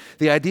thing.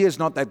 The idea is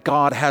not that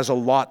God has a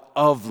lot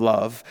of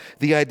love.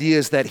 The idea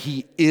is that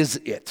He is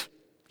it.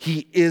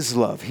 He is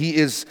love. He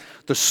is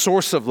the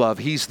source of love.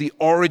 He's the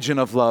origin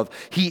of love.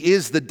 He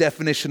is the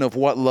definition of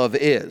what love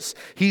is.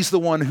 He's the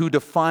one who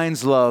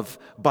defines love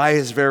by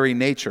His very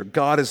nature.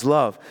 God is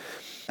love.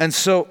 And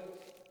so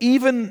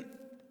even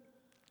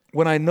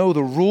when I know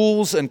the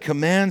rules and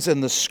commands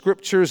and the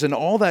scriptures and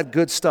all that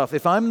good stuff,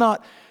 if I'm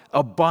not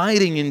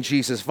abiding in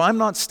Jesus, if I'm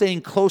not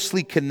staying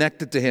closely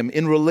connected to Him,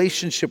 in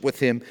relationship with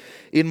Him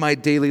in my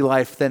daily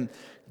life, then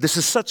this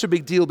is such a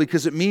big deal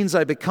because it means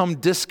I become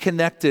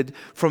disconnected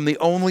from the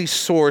only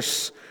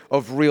source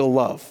of real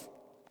love.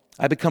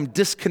 I become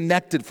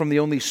disconnected from the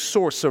only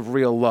source of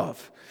real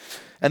love.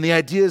 And the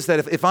idea is that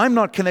if I'm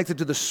not connected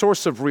to the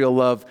source of real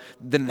love,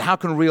 then how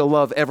can real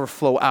love ever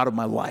flow out of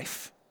my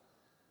life?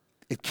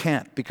 It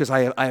can't, because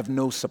I have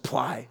no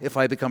supply if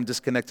I become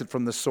disconnected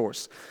from the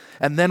source.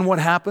 And then what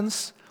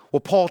happens? Well,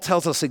 Paul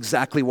tells us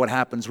exactly what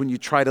happens when you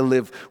try to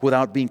live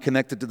without being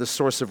connected to the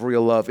source of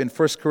real love. In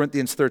 1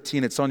 Corinthians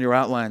 13, it's on your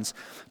outlines.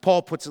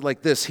 Paul puts it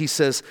like this. He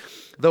says,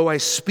 though I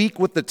speak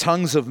with the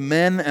tongues of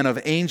men and of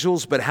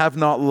angels, but have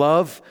not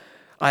love,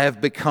 I have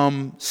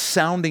become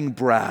sounding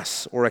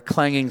brass or a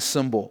clanging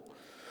cymbal.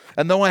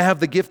 And though I have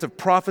the gift of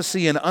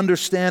prophecy and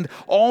understand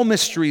all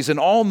mysteries and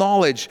all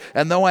knowledge,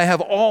 and though I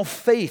have all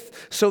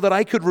faith so that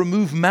I could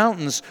remove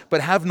mountains, but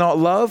have not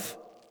love,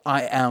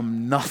 I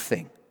am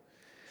nothing.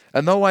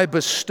 And though I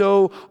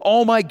bestow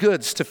all my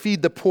goods to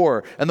feed the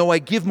poor, and though I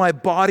give my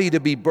body to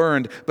be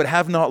burned, but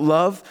have not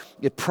love,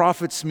 it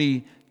profits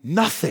me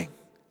nothing.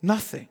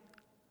 Nothing.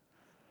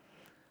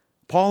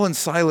 Paul and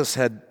Silas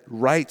had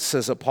rights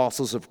as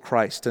apostles of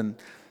Christ, and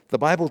the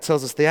Bible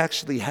tells us they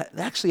actually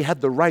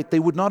had the right. They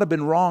would not have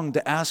been wrong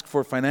to ask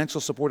for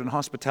financial support and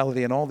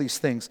hospitality and all these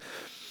things.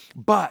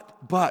 But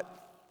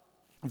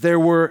there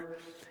were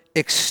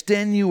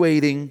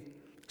extenuating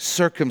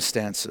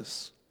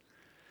circumstances.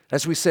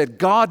 As we said,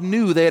 God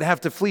knew they'd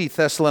have to flee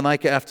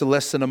Thessalonica after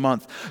less than a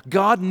month.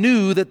 God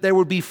knew that there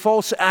would be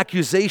false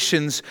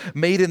accusations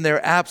made in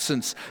their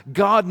absence.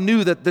 God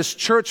knew that this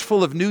church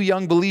full of new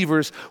young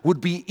believers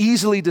would be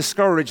easily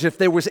discouraged if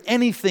there was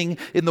anything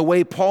in the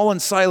way Paul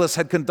and Silas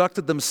had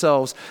conducted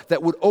themselves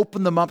that would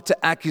open them up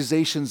to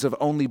accusations of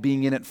only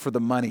being in it for the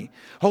money.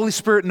 Holy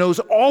Spirit knows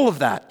all of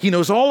that. He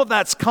knows all of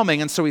that's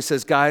coming, and so he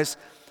says, guys,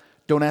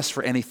 don't ask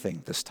for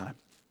anything this time.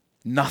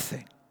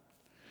 Nothing.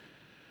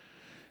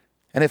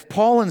 And if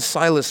Paul and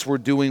Silas were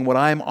doing what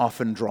I'm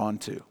often drawn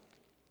to,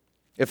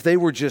 if they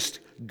were just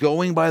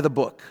going by the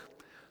book,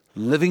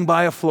 living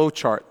by a flow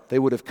chart, they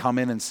would have come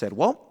in and said,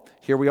 well,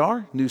 here we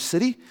are, new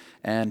city,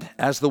 and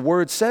as the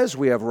word says,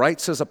 we have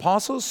rights as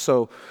apostles,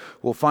 so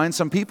we'll find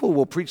some people,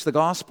 we'll preach the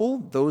gospel.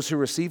 Those who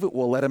receive it,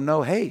 we'll let them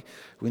know, hey,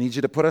 we need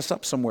you to put us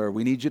up somewhere.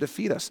 We need you to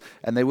feed us.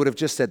 And they would have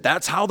just said,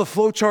 that's how the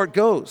flow chart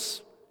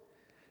goes,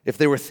 if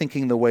they were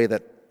thinking the way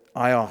that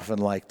I often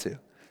like to.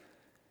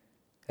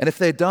 And if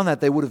they had done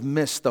that, they would have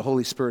missed the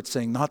Holy Spirit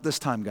saying, not this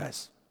time,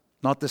 guys.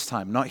 Not this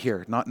time. Not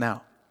here. Not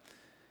now.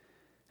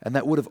 And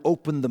that would have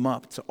opened them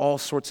up to all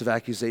sorts of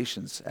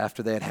accusations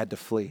after they had had to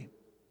flee.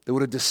 They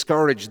would have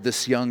discouraged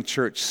this young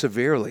church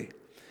severely.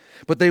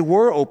 But they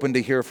were open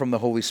to hear from the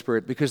Holy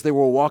Spirit because they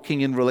were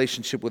walking in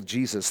relationship with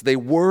Jesus. They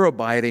were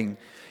abiding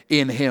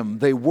in Him.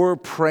 They were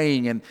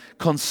praying and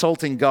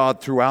consulting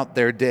God throughout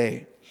their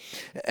day.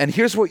 And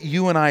here's what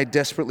you and I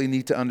desperately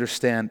need to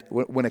understand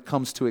when it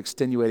comes to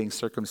extenuating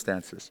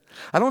circumstances.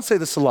 I don't say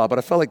this a lot, but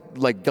I felt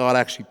like God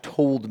actually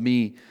told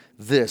me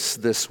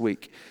this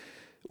week.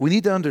 We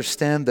need to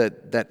understand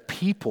that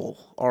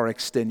people are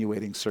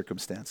extenuating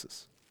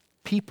circumstances.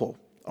 People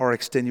are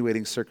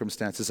extenuating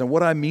circumstances. And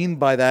what I mean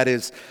by that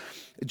is,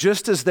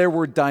 just as there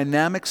were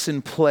dynamics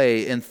in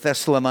play in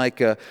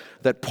Thessalonica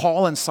that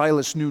Paul and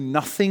Silas knew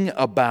nothing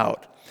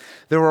about,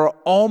 there are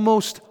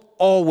almost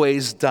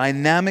always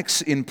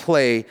dynamics in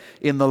play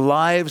in the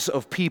lives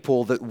of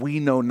people that we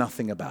know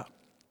nothing about.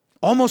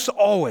 Almost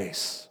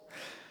always.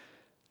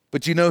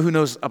 But you know who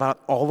knows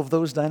about all of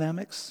those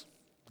dynamics?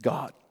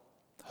 God.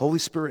 Holy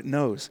Spirit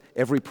knows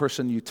every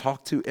person you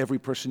talk to, every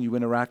person you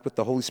interact with.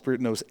 The Holy Spirit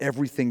knows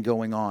everything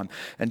going on.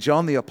 And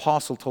John the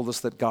Apostle told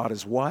us that God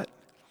is what?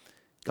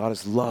 God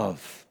is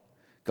love.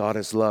 God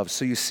is love.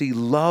 So you see,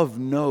 love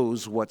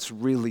knows what's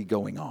really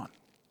going on.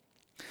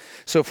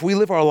 So if we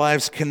live our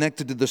lives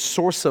connected to the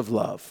source of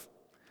love,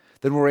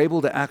 then we're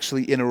able to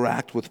actually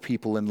interact with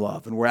people in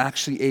love, and we're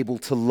actually able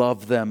to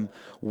love them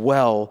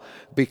well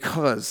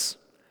because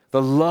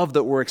the love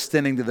that we're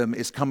extending to them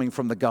is coming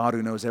from the God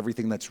who knows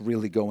everything that's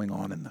really going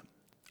on in them,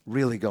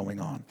 really going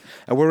on.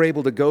 And we're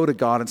able to go to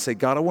God and say,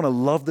 God, I want to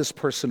love this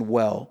person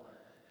well,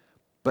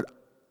 but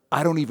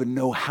I don't even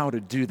know how to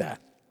do that.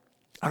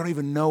 I don't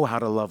even know how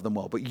to love them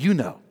well, but you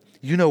know.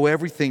 You know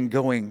everything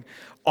going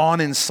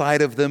on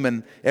inside of them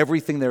and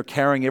everything they're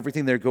carrying,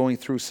 everything they're going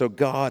through. So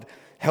God,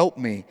 help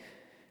me.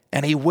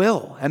 And He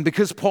will. And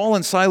because Paul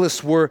and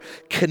Silas were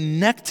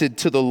connected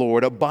to the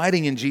Lord,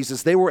 abiding in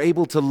Jesus, they were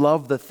able to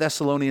love the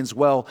Thessalonians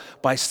well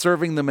by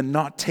serving them and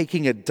not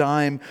taking a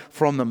dime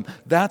from them.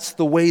 That's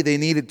the way they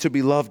needed to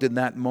be loved in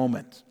that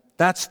moment.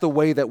 That's the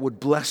way that would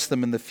bless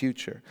them in the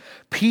future.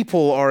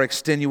 People are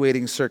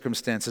extenuating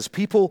circumstances.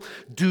 People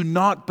do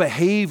not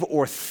behave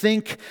or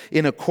think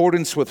in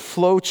accordance with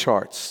flow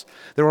charts.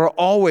 There are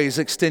always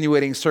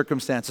extenuating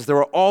circumstances. There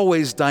are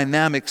always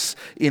dynamics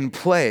in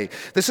play.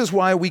 This is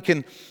why we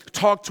can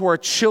talk to our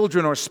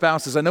children or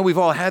spouses. I know we've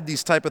all had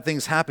these type of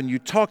things happen. You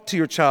talk to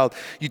your child,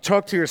 you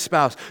talk to your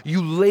spouse,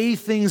 you lay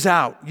things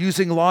out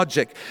using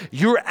logic.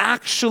 You're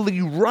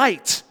actually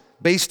right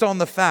based on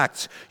the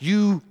facts.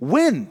 You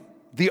win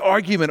the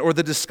argument or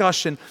the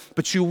discussion,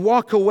 but you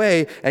walk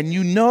away and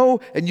you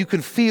know and you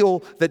can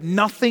feel that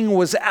nothing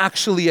was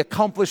actually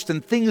accomplished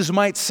and things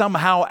might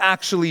somehow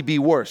actually be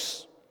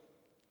worse.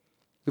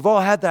 We've all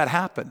had that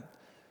happen.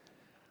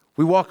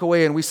 We walk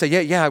away and we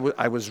say,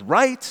 I was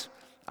right.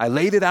 I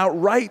laid it out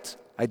right.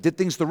 I did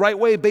things the right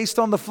way based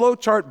on the flow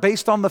chart,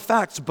 based on the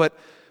facts, but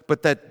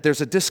that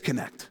there's a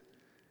disconnect.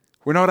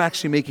 We're not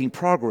actually making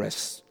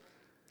progress.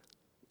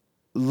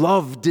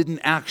 Love didn't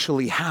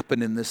actually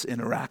happen in this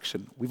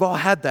interaction. We've all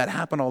had that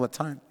happen all the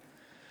time.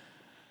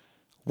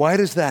 Why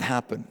does that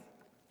happen?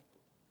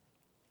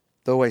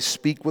 Though I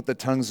speak with the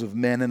tongues of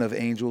men and of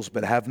angels,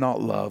 but have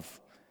not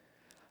love,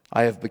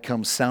 I have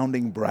become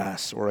sounding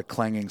brass or a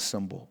clanging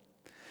cymbal.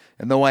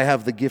 And though I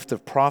have the gift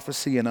of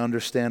prophecy and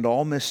understand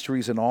all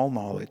mysteries and all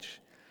knowledge,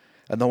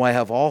 and though I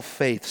have all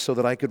faith so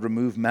that I could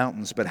remove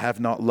mountains, but have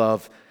not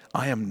love,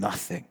 I am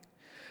nothing.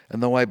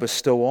 And though I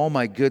bestow all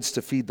my goods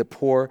to feed the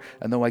poor,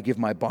 and though I give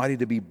my body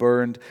to be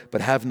burned, but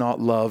have not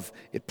love,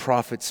 it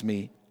profits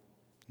me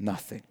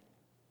nothing.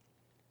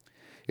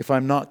 If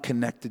I'm not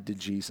connected to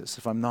Jesus,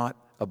 if I'm not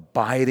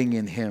abiding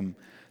in him,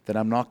 then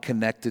I'm not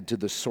connected to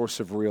the source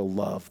of real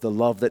love, the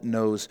love that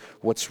knows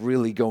what's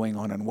really going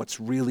on and what's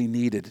really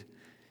needed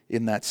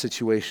in that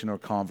situation or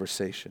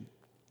conversation.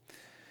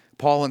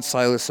 Paul and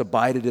Silas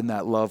abided in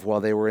that love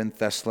while they were in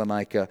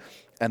Thessalonica,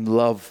 and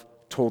love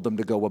told them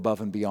to go above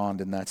and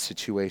beyond in that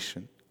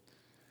situation.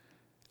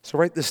 So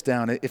write this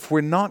down. If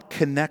we're not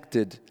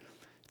connected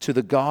to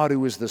the God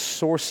who is the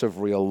source of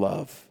real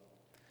love,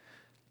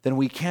 then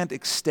we can't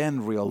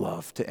extend real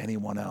love to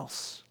anyone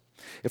else.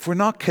 If we're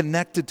not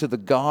connected to the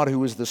God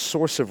who is the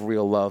source of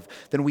real love,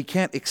 then we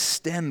can't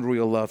extend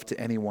real love to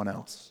anyone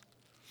else.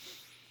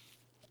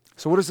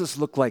 So what does this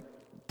look like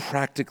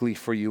practically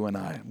for you and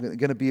I? I'm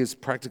going to be as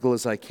practical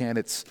as I can.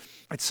 It's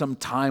some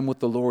time with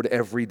the Lord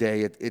every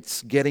day.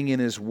 It's getting in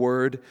his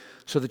word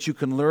so that you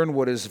can learn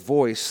what his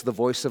voice, the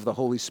voice of the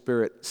Holy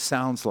Spirit,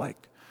 sounds like.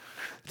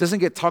 It doesn't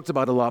get talked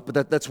about a lot,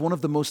 but that's one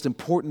of the most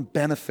important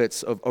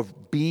benefits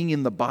of being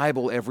in the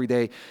Bible every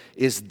day,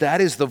 is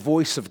that is the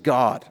voice of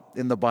God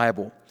in the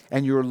Bible.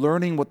 And you're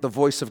learning what the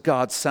voice of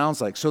God sounds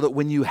like, so that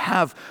when you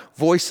have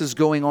voices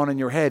going on in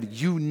your head,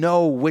 you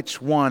know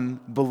which one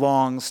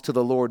belongs to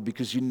the Lord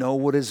because you know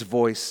what his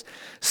voice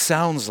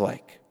sounds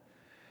like.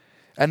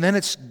 And then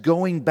it's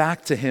going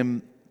back to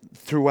him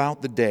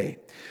throughout the day.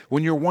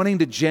 When you're wanting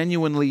to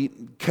genuinely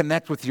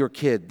connect with your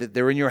kid, that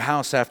they're in your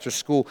house after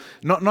school,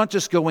 not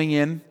just going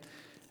in.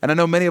 And I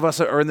know many of us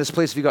are in this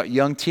place. If you got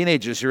young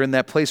teenagers, you're in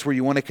that place where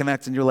you want to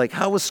connect and you're like,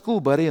 how was school,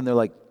 buddy? And they're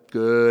like,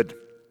 good.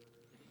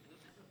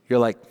 You're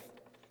like,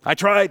 I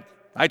tried.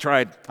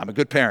 I'm a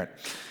good parent.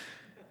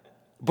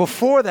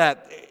 Before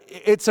that,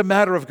 it's a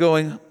matter of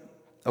going,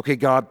 okay,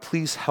 God,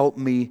 please help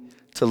me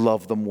to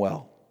love them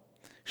well.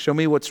 Show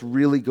me what's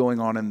really going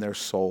on in their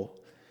soul.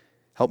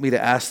 Help me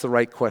to ask the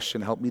right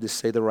question. Help me to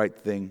say the right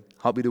thing.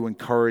 Help me to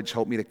encourage.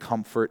 Help me to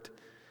comfort.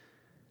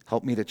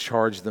 Help me to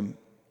charge them.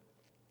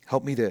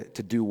 Help me to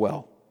do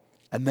well.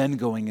 And then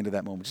going into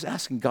that moment, just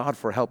asking God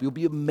for help. You'll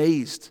be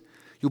amazed.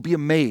 You'll be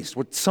amazed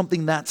what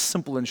something that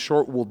simple and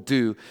short will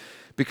do.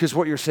 Because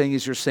what you're saying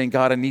is,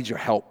 God, I need your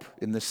help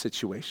in this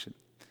situation.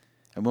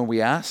 And when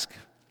we ask,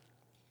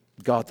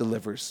 God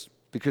delivers.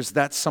 Because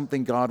that's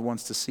something God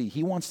wants to see.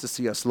 He wants to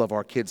see us love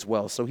our kids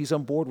well, so he's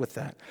on board with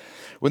that.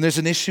 When there's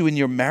an issue in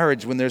your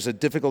marriage, when there's a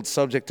difficult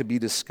subject to be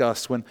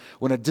discussed, when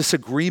a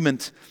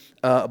disagreement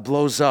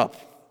blows up,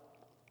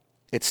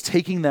 it's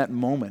taking that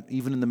moment,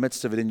 even in the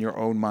midst of it in your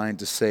own mind,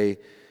 to say,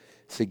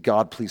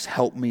 God, please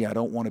help me. I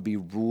don't want to be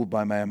ruled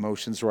by my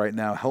emotions right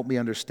now. Help me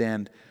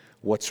understand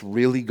what's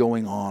really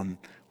going on,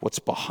 what's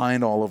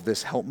behind all of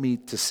this. Help me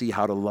to see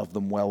how to love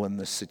them well in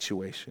this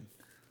situation.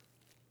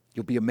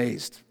 You'll be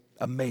amazed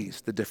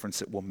the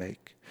difference it will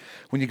make.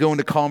 When you go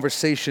into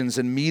conversations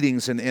and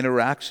meetings and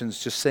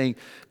interactions, just saying,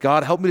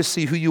 God, help me to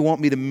see who you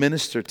want me to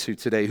minister to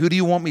today. Who do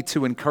you want me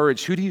to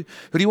encourage? Who do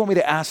you want me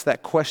to ask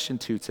that question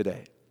to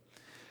today?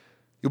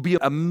 You'll be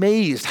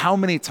amazed how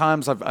many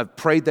times I've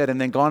prayed that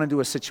and then gone into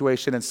a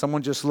situation and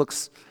someone just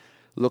looks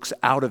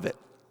out of it.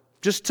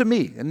 Just to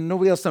me, and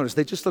nobody else noticed.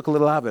 They just look a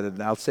little out of it.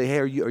 And I'll say, hey,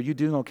 are you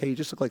doing okay? You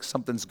just look like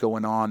something's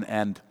going on,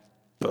 and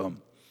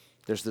boom,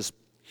 there's this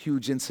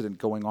huge incident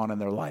going on in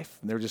their life,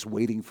 and they're just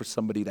waiting for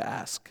somebody to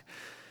ask.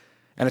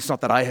 And it's not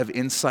that I have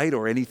insight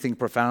or anything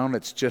profound.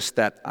 It's just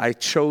that I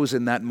chose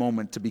in that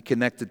moment to be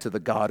connected to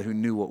the God who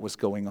knew what was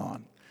going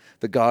on,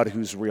 the God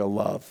who's real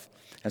love.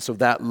 And so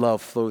that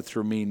love flowed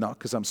through me, not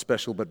because I'm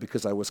special, but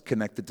because I was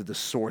connected to the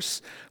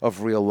source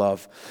of real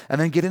love. And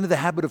then get into the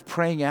habit of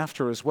praying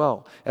after as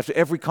well. After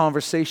every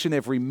conversation,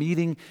 every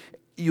meeting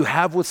you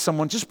have with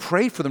someone, just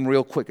pray for them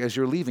real quick as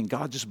you're leaving.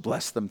 God, just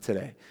bless them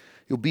today.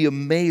 You'll be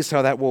amazed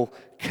how that will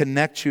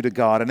connect you to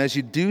God. And as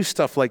you do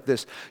stuff like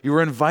this,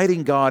 you're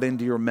inviting God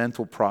into your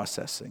mental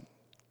processing.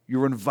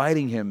 You're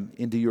inviting him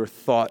into your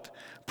thought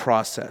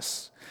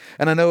process.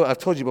 And I know, I've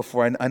told you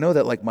before, I know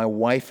that like my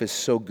wife is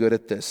so good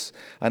at this.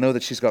 I know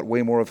that she's got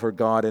way more of her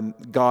God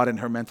in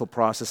her mental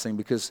processing,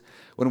 because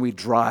when we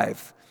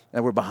drive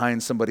and we're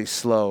behind somebody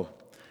slow,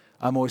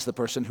 I'm always the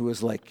person who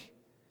is like,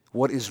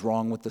 what is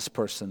wrong with this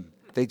person?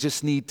 They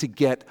just need to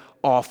get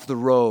off the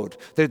road.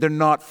 They're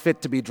not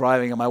fit to be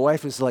driving. And my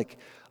wife is like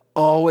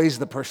always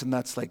the person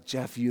that's like,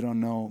 Jeff, you don't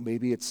know.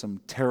 Maybe it's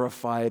some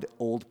terrified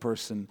old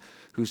person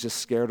who's just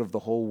scared of the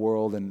whole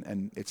world,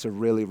 and it's a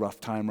really rough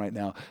time right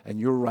now, and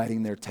you're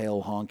riding their tail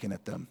honking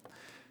at them.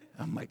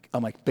 I'm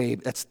like,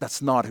 babe,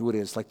 that's not who it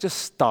is. Like, just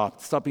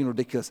stop being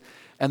ridiculous.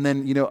 And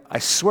then, I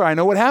swear, I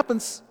know what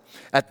happens.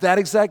 At that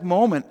exact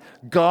moment,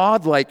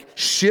 God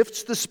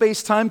shifts the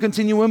space-time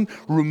continuum,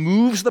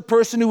 removes the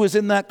person who was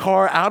in that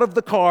car out of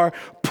the car,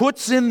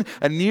 puts in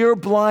a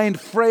near-blind,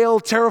 frail,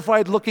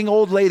 terrified-looking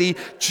old lady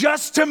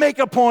just to make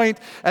a point,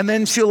 and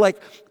then she'll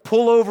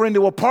pull over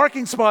into a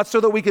parking spot so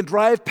that we can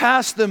drive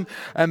past them,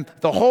 and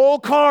the whole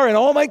car and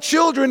all my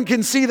children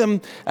can see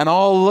them, and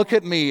all look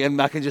at me,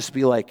 and I can just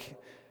be like,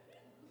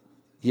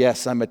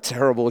 Yes, I'm a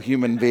terrible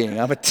human being.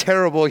 I'm a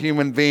terrible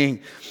human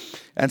being.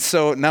 And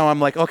so now I'm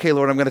like, okay,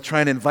 Lord, I'm going to try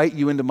and invite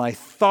you into my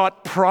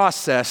thought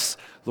process.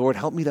 Lord,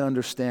 help me to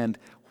understand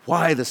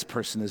why this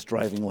person is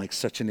driving like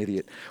such an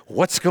idiot.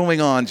 What's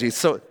going on, Jesus?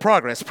 So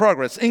progress,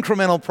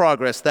 incremental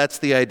progress, that's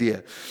the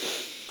idea.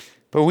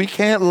 But we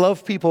can't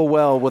love people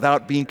well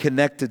without being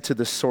connected to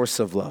the source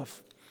of love.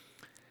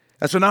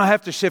 And so now I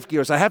have to shift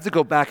gears. I have to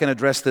go back and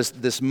address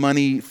this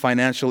money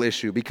financial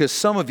issue, because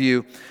some of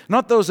you,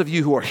 not those of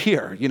you who are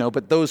here,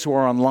 but those who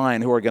are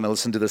online who are going to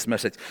listen to this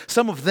message,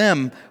 some of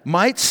them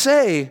might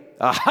say,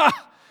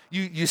 aha,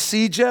 you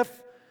see,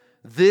 Jeff,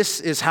 this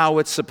is how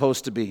it's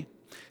supposed to be.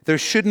 There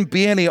shouldn't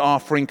be any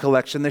offering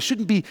collection. There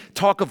shouldn't be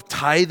talk of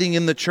tithing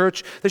in the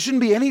church. There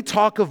shouldn't be any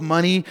talk of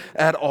money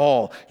at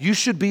all. You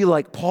should be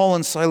like Paul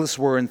and Silas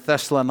were in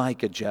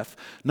Thessalonica, Jeff,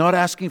 not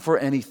asking for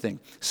anything.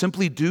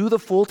 Simply do the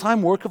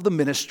full-time work of the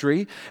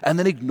ministry and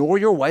then ignore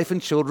your wife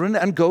and children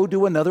and go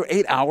do another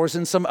 8 hours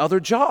in some other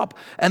job.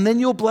 And then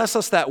you'll bless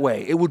us that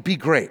way. It would be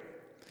great.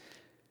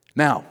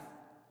 Now,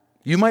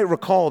 you might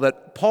recall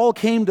that Paul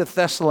came to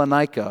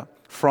Thessalonica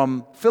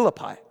from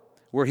Philippi,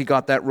 where he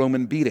got that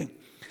Roman beating.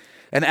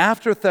 And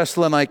after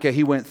Thessalonica,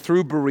 he went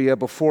through Berea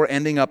before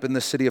ending up in the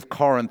city of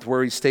Corinth,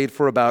 where he stayed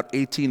for about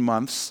 18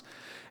 months.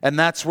 And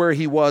that's where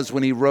he was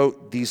when he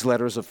wrote these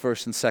letters of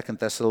 1st and 2nd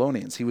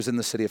Thessalonians. He was in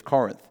the city of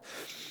Corinth.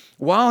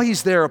 While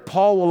he's there,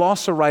 Paul will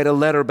also write a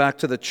letter back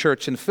to the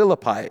church in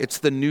Philippi. It's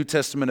the New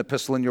Testament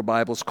epistle in your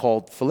Bibles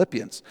called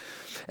Philippians.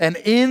 And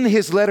in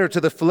his letter to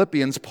the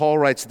Philippians, Paul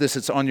writes this,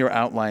 it's on your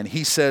outline.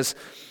 He says,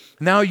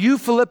 "Now you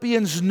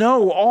Philippians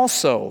know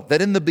also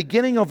that in the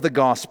beginning of the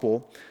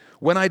gospel,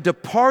 when I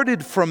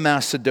departed from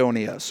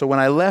Macedonia," so when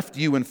I left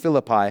you in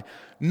Philippi,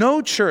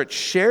 "no church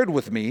shared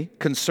with me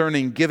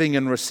concerning giving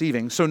and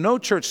receiving." So no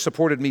church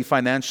supported me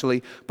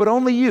financially, but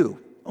only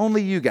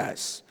you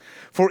guys.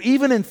 "For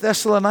even in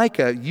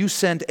Thessalonica, you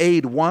sent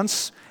aid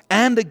once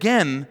and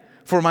again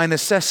for my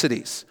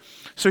necessities."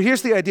 So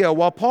here's the idea.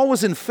 While Paul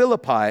was in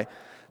Philippi,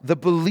 the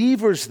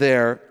believers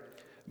there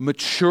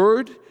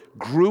matured,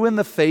 grew in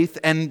the faith,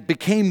 and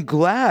became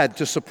glad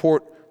to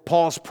support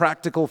Paul's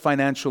practical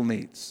financial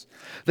needs.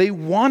 They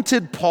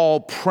wanted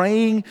Paul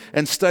praying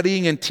and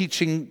studying and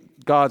teaching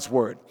God's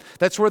word.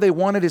 That's where they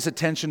wanted his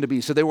attention to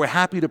be. So they were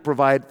happy to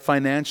provide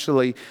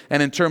financially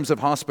and in terms of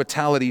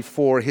hospitality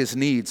for his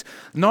needs.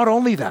 Not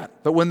only that,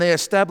 but when they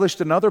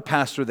established another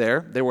pastor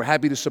there, they were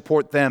happy to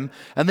support them.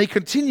 And they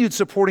continued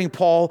supporting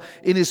Paul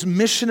in his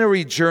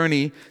missionary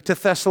journey to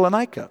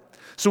Thessalonica.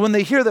 So when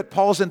they hear that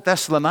Paul's in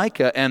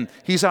Thessalonica and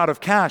he's out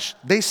of cash,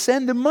 they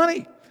send him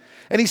money.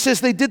 And he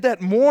says they did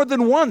that more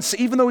than once,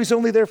 even though he's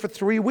only there for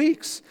 3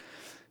 weeks.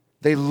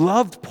 They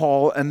loved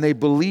Paul and they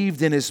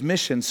believed in his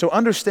mission. So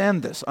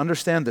understand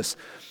this.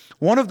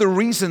 One of the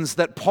reasons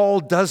that Paul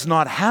does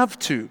not have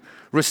to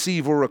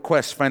receive or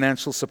request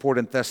financial support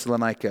in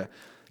Thessalonica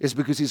is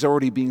because he's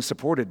already being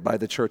supported by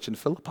the church in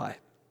Philippi.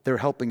 They're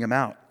helping him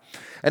out.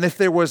 And if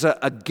there was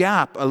a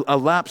gap, a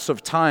lapse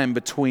of time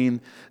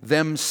between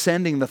them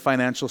sending the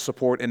financial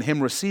support and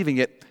him receiving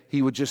it,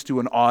 he would just do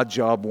an odd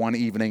job one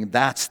evening.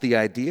 That's the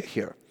idea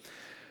here.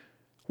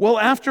 Well,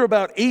 after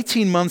about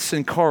 18 months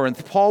in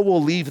Corinth, Paul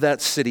will leave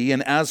that city,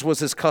 and as was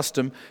his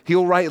custom,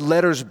 he'll write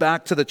letters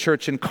back to the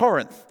church in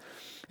Corinth.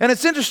 And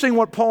it's interesting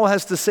what Paul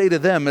has to say to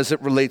them as it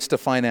relates to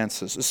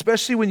finances,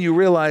 especially when you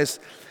realize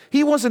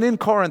he wasn't in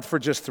Corinth for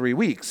just 3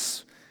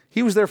 weeks.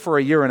 He was there for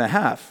 1.5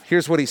 years.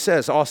 Here's what he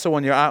says, also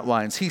on your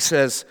outlines. He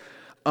says,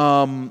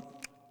 "Do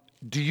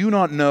you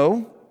not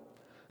know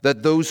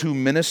that those who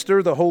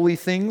minister the holy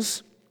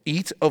things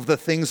eat of the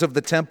things of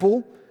the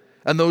temple,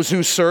 and those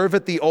who serve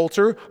at the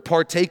altar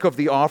partake of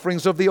the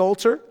offerings of the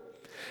altar?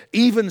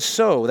 Even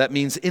so," that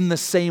means in the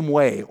same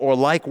way, or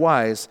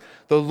likewise,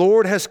 "the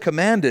Lord has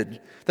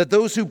commanded that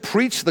those who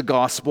preach the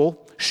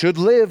gospel should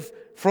live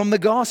from the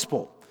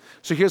gospel."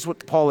 So here's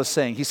what Paul is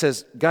saying. He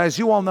says, guys,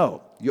 you all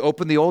know. You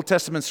open the Old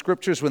Testament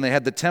scriptures when they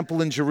had the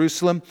temple in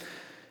Jerusalem.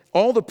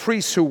 All the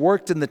priests who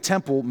worked in the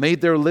temple made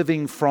their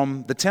living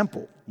from the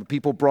temple. When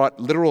people brought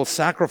literal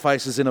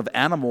sacrifices in of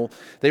animal,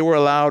 they were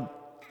allowed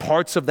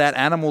parts of that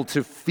animal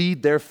to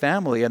feed their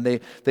family, and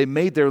they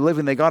made their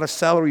living. They got a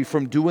salary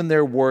from doing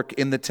their work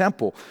in the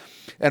temple.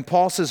 And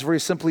Paul says very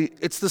simply,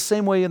 it's the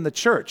same way in the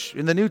church,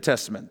 in the New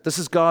Testament. This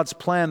is God's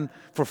plan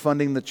for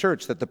funding the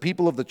church, that the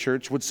people of the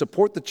church would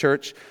support the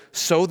church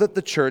so that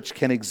the church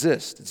can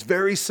exist. It's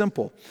very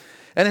simple.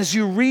 And as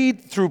you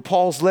read through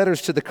Paul's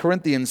letters to the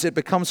Corinthians, it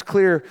becomes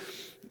clear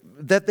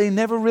that they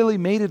never really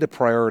made it a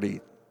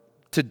priority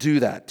to do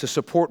that, to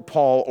support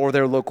Paul or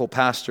their local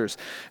pastors.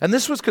 And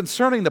this was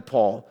concerning to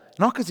Paul,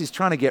 not because he's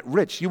trying to get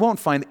rich. You won't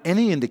find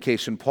any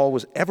indication Paul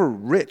was ever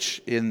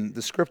rich in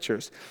the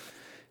scriptures.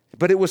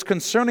 But it was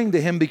concerning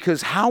to him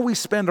because how we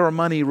spend our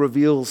money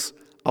reveals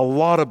a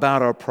lot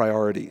about our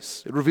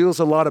priorities. It reveals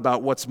a lot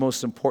about what's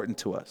most important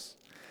to us.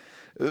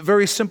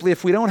 Very simply,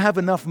 if we don't have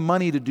enough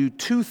money to do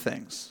 2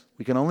 things,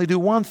 we can only do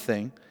one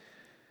thing,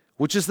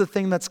 which is the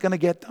thing that's going to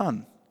get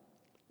done.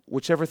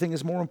 Whichever thing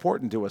is more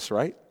important to us,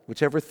 right?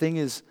 Whichever thing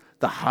is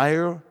the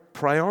higher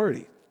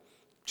priority.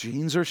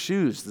 Jeans or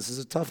shoes? This is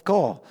a tough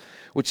call.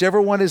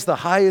 Whichever one is the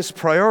highest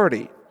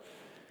priority.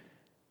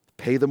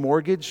 Pay the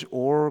mortgage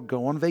or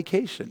go on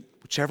vacation.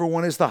 Whichever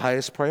one is the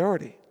highest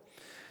priority.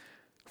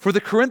 For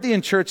the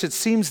Corinthian church, it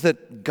seems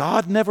that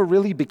God never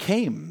really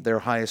became their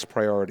highest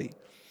priority.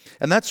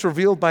 And that's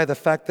revealed by the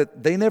fact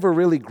that they never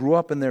really grew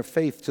up in their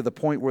faith to the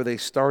point where they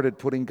started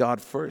putting God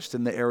first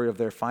in the area of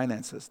their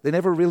finances. They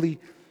never really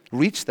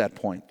reached that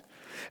point.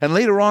 And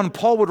later on,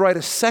 Paul would write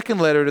a second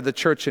letter to the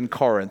church in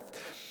Corinth.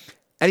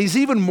 And he's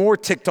even more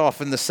ticked off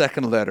in the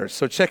second letter.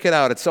 So check it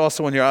out. It's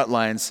also in your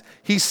outlines.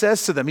 He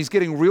says to them, he's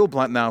getting real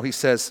blunt now. He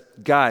says,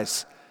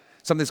 guys,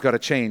 something's got to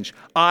change.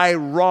 I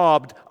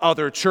robbed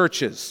other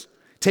churches,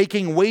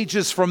 taking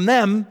wages from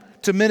them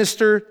to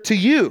minister to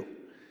you.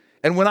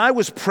 And when I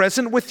was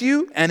present with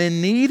you and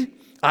in need,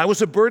 I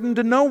was a burden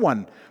to no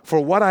one. For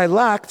what I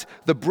lacked,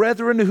 the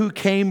brethren who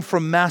came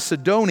from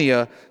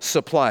Macedonia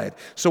supplied.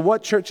 So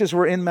what churches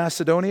were in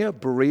Macedonia?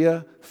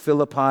 Berea,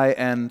 Philippi,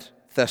 and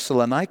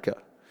Thessalonica.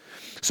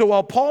 So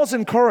while Paul's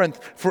in Corinth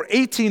for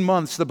 18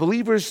 months, the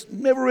believers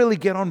never really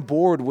get on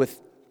board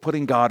with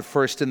putting God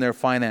first in their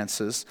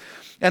finances.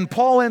 And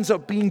Paul ends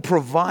up being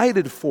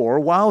provided for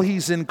while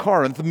he's in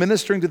Corinth,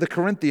 ministering to the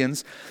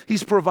Corinthians.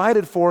 He's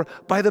provided for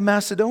by the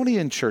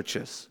Macedonian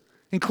churches,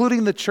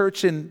 including the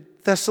church in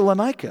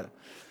Thessalonica.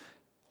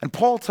 And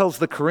Paul tells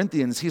the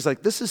Corinthians, he's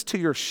like, this is to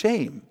your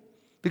shame,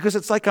 because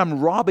it's like I'm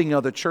robbing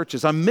other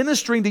churches. I'm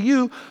ministering to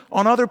you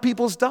on other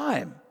people's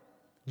dime.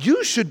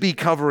 You should be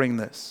covering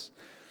this.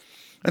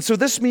 And so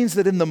this means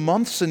that in the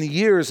months and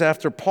years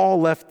after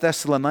Paul left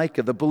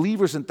Thessalonica, the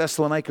believers in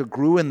Thessalonica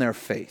grew in their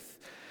faith.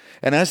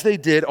 And as they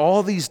did,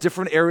 all these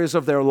different areas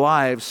of their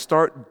lives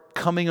start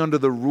coming under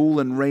the rule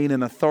and reign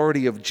and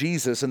authority of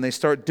Jesus, and they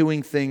start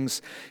doing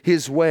things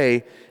his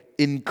way,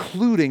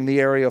 including the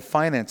area of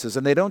finances.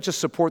 And they don't just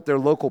support their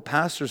local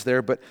pastors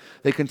there, but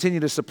they continue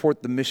to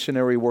support the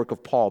missionary work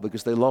of Paul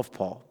because they love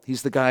Paul.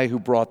 He's the guy who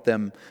brought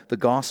them the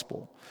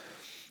gospel.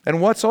 And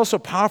what's also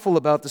powerful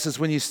about this is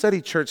when you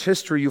study church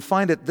history, you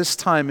find at this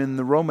time in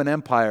the Roman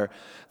Empire,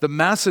 the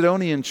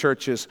Macedonian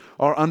churches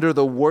are under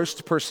the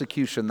worst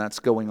persecution that's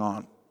going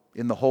on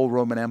in the whole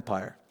Roman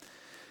Empire.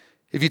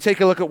 If you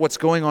take a look at what's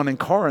going on in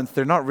Corinth,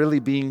 they're not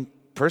really being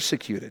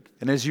persecuted.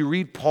 And as you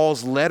read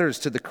Paul's letters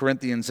to the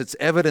Corinthians, it's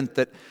evident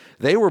that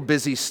they were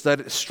busy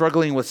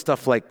struggling with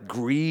stuff like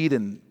greed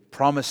and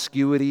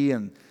promiscuity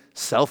and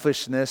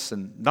selfishness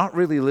and not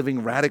really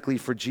living radically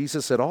for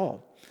Jesus at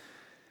all.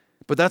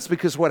 But that's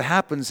because what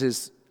happens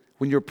is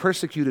when you're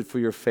persecuted for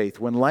your faith,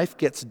 when life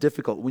gets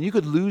difficult, when you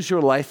could lose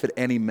your life at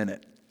any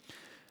minute,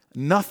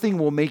 nothing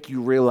will make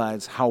you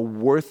realize how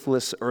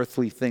worthless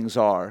earthly things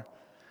are,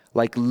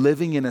 like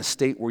living in a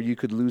state where you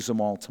could lose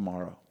them all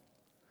tomorrow.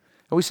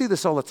 And we see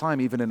this all the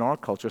time, even in our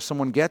culture.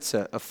 Someone gets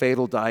a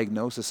fatal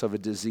diagnosis of a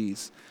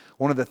disease.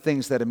 One of the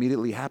things that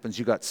immediately happens,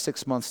 you got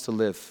 6 months to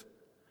live.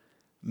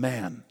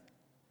 Man,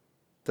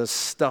 does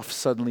stuff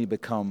suddenly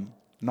become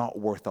not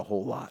worth a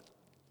whole lot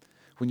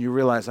when you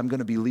realize I'm going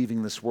to be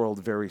leaving this world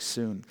very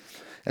soon.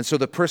 And so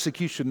the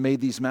persecution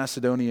made these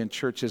Macedonian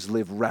churches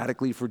live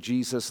radically for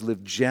Jesus,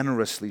 live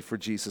generously for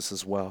Jesus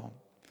as well.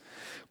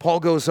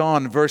 Paul goes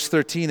on, verse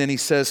 13, and he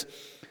says,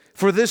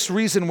 "For this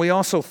reason we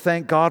also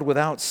thank God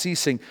without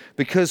ceasing,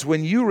 because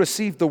when you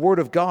received the word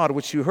of God,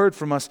 which you heard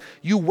from us,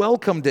 you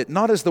welcomed it,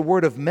 not as the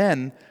word of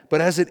men, but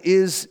as it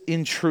is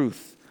in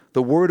truth,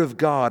 the word of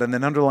God," and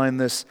then underline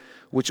this,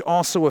 "which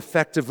also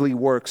effectively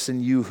works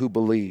in you who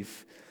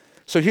believe."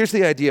 So here's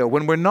the idea.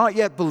 When we're not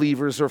yet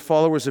believers or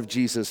followers of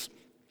Jesus,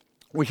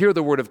 we hear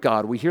the word of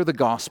God, we hear the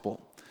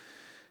gospel.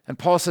 And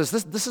Paul says,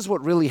 this is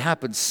what really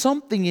happens.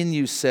 Something in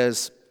you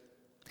says,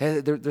 hey,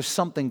 there's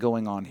something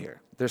going on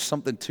here. There's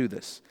something to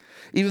this.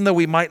 Even though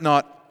we might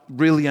not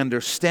really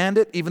understand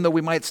it, even though we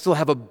might still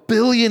have a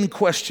billion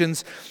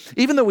questions,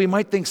 even though we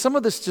might think some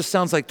of this just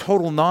sounds like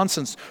total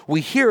nonsense,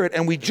 we hear it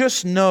and we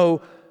just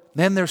know,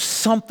 man, there's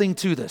something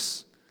to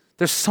this.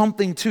 There's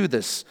something to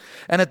this.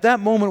 And at that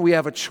moment, we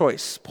have a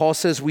choice. Paul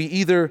says we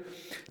either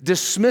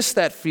dismiss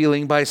that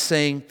feeling by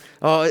saying,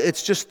 oh,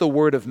 it's just the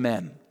word of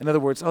men. In other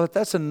words, oh,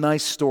 that's a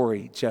nice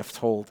story Jeff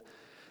told.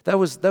 That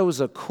was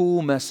a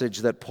cool message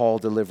that Paul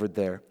delivered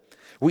there.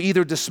 We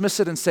either dismiss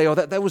it and say, oh,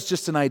 that was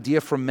just an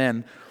idea from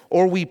men,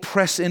 or we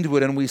press into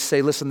it and we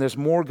say, listen, there's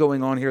more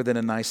going on here than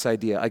a nice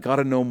idea. I got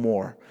to know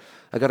more.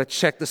 I got to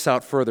check this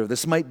out further.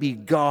 This might be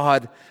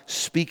God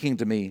speaking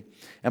to me.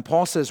 And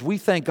Paul says, we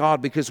thank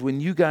God because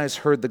when you guys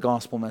heard the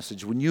gospel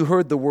message, when you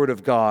heard the word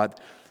of God,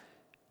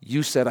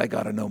 you said, I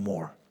got to know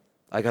more.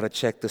 I got to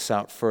check this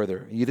out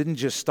further. You didn't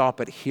just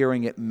stop at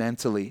hearing it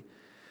mentally.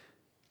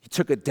 You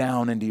took it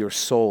down into your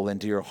soul,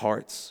 into your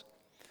hearts.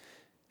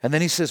 And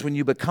then he says, when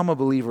you become a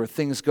believer,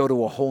 things go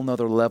to a whole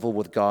nother level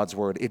with God's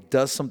word. It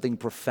does something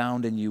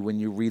profound in you when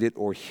you read it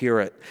or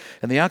hear it.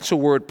 And the actual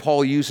word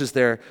Paul uses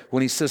there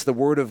when he says the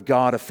word of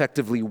God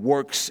effectively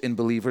works in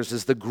believers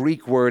is the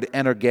Greek word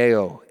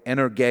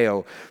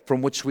energeo,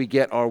 from which we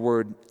get our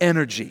word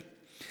energy.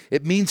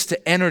 It means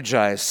to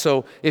energize.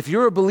 So if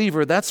you're a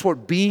believer, that's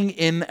what being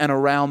in and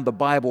around the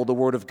Bible, the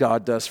Word of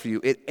God, does for you.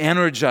 It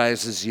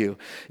energizes you.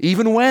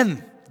 Even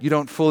when you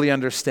don't fully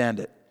understand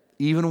it.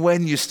 Even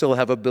when you still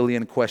have a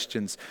billion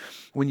questions,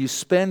 when you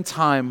spend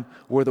time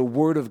where the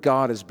Word of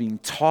God is being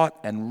taught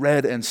and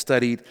read and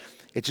studied,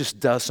 it just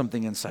does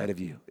something inside of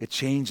you. It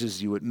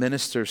changes you. It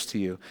ministers to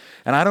you.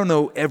 And I don't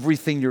know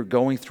everything you're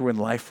going through in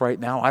life right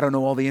now. I don't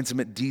know all the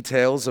intimate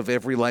details of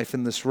every life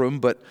in this room,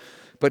 but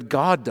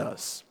God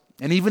does.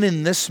 And even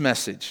in this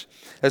message,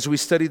 as we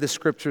study the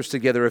Scriptures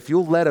together, if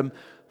you'll let Him,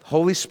 the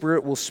Holy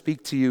Spirit will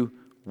speak to you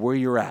where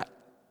you're at.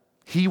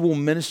 He will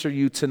minister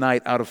you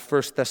tonight out of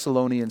 1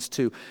 Thessalonians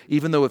 2.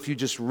 Even though if you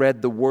just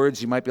read the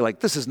words, you might be like,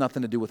 this has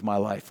nothing to do with my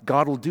life.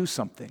 God will do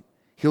something.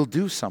 He'll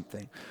do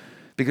something.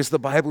 Because the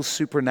Bible's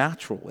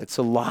supernatural. It's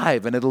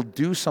alive, and it'll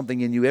do something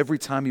in you every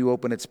time you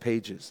open its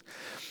pages.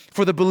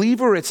 For the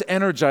believer, it's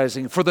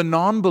energizing. For the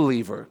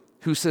non-believer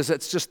who says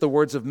it's just the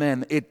words of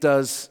men, it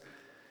does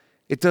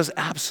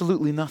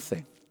absolutely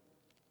nothing.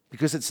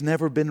 Because it's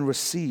never been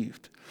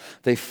received.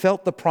 They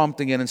felt the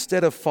prompting, and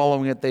instead of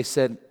following it, they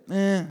said,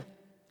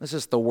 this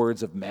is the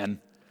words of men.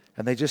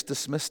 And they just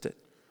dismissed it.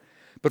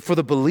 But for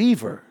the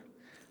believer,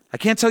 I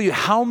can't tell you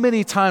how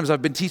many times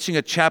I've been teaching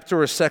a chapter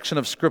or a section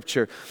of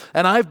Scripture,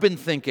 and I've been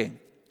thinking,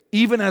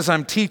 even as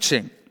I'm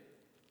teaching,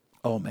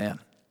 oh man,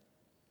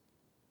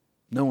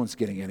 no one's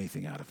getting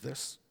anything out of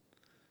this.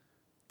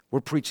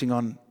 We're preaching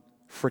on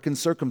frickin'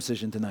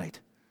 circumcision tonight.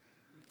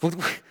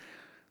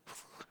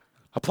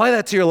 Apply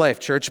that to your life,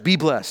 church. Be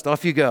blessed.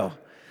 Off you go.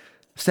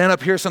 Stand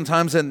up here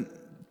sometimes, and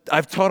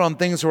I've taught on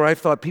things where I've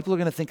thought people are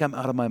going to think I'm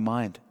out of my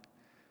mind.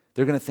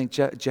 They're going to think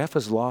Jeff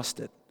has lost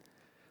it.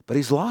 But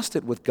he's lost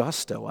it with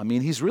gusto. I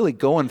mean, he's really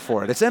going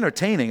for it. It's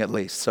entertaining, at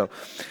least. So,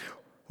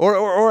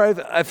 or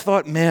I've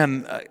thought,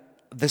 man,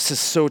 this is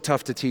so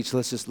tough to teach.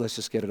 Let's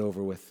just get it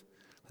over with.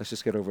 Let's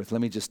just get it over with.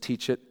 Let me just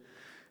teach it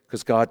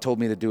because God told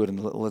me to do it,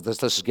 and let's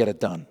just get it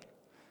done.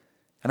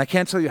 And I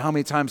can't tell you how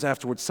many times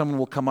afterwards someone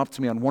will come up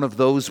to me on one of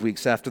those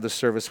weeks after the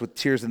service with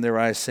tears in their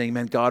eyes saying,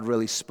 man, God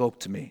really spoke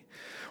to me.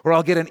 Or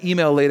I'll get an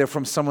email later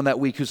from someone that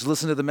week who's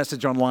listened to the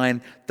message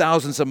online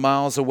thousands of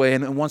miles away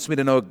and wants me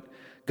to know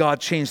God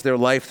changed their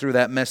life through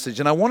that message.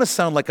 And I want to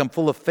sound like I'm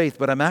full of faith,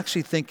 but I'm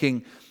actually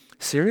thinking,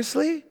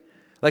 seriously?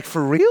 Like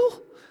for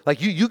real?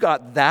 Like you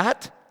got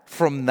that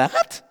from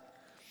that?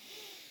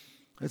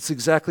 That's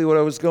exactly what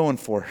I was going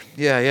for.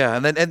 Yeah.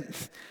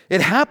 And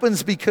it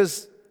happens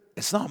because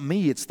it's not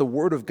me, it's the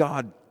Word of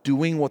God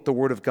doing what the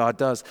Word of God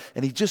does.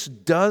 And He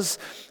just does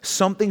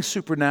something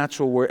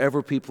supernatural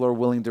wherever people are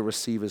willing to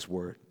receive His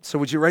Word. So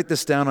would you write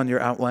this down on your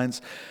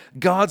outlines?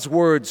 God's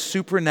Word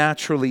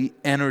supernaturally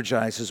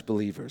energizes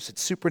believers. It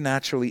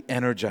supernaturally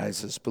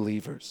energizes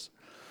believers.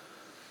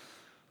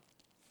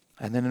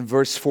 And then in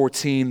verse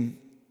 14,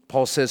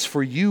 Paul says,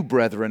 for you,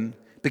 brethren,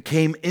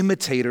 became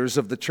imitators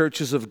of the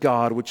churches of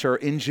God which are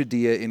in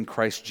Judea in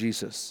Christ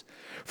Jesus.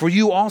 For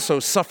you also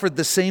suffered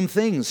the same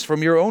things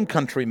from your own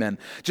countrymen,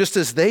 just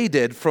as they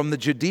did from the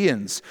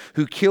Judeans,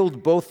 who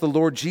killed both the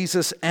Lord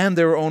Jesus and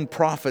their own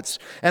prophets,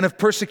 and have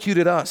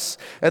persecuted us.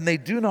 And they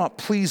do not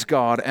please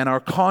God, and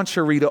are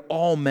contrary to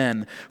all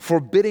men,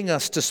 forbidding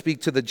us to speak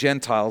to the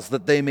Gentiles,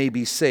 that they may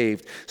be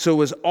saved, so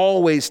as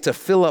always to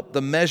fill up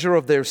the measure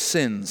of their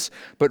sins.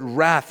 But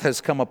wrath has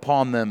come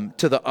upon them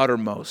to the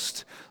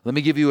uttermost. Let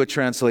me give you a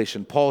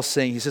translation. Paul's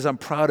saying, he says, I'm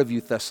proud of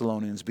you,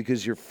 Thessalonians,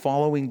 because you're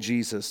following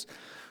Jesus,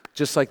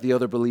 just like the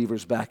other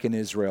believers back in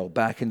Israel,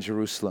 back in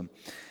Jerusalem.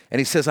 And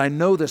he says, I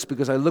know this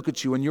because I look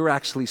at you and you're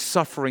actually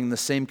suffering the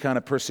same kind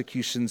of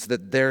persecutions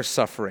that they're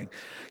suffering.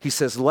 He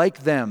says,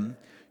 like them,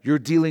 you're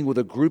dealing with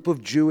a group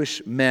of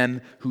Jewish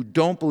men who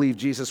don't believe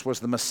Jesus was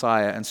the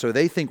Messiah. And so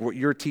they think what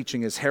you're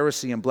teaching is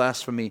heresy and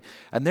blasphemy.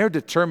 And they're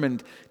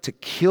determined to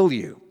kill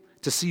you,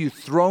 to see you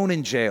thrown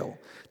in jail,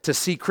 to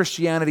see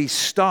Christianity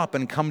stop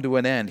and come to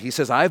an end. He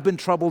says, I've been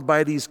troubled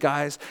by these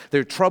guys.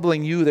 They're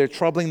troubling you. They're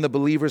troubling the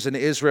believers in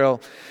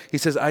Israel. He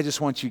says, I just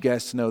want you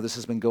guys to know this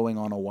has been going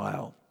on a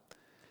while.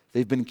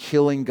 They've been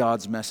killing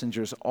God's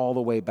messengers all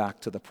the way back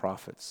to the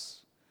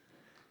prophets.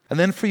 And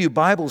then for you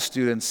Bible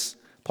students,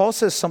 Paul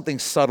says something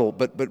subtle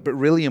but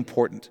really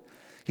important.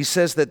 He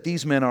says that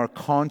these men are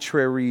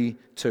contrary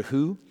to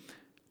who?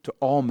 To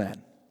all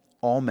men.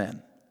 All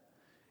men.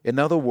 In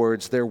other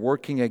words, they're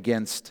working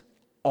against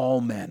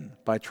all men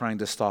by trying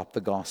to stop the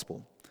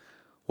gospel.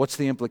 What's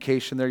the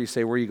implication there? You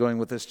say, where are you going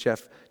with this,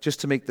 Jeff?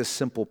 Just to make this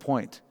simple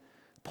point,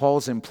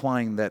 Paul's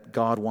implying that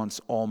God wants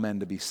all men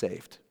to be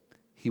saved.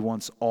 He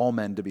wants all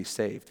men to be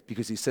saved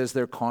because he says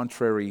they're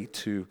contrary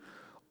to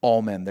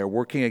all men. They're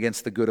working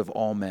against the good of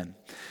all men.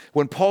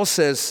 When Paul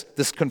says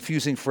this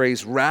confusing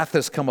phrase, wrath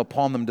has come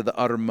upon them to the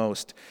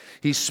uttermost,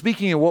 he's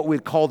speaking of what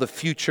we'd call the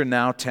future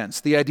now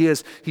tense. The idea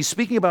is he's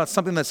speaking about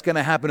something that's going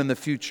to happen in the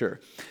future.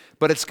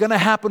 But it's going to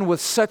happen with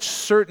such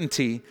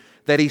certainty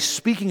that he's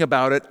speaking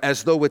about it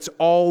as though it's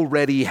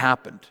already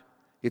happened.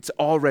 It's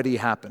already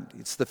happened.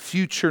 It's the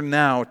future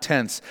now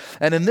tense.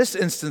 And in this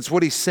instance,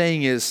 what he's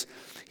saying is,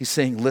 he's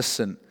saying,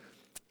 listen,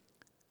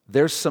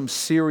 there's some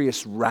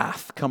serious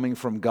wrath coming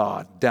from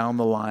God down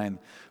the line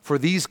for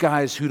these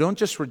guys who don't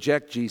just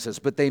reject Jesus,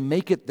 but they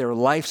make it their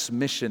life's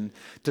mission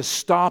to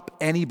stop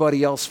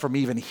anybody else from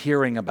even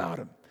hearing about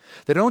him.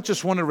 They don't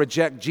just want to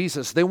reject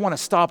Jesus, they want to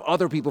stop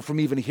other people from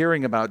even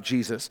hearing about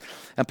Jesus.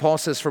 And Paul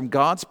says, from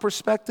God's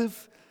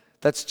perspective,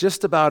 that's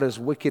just about as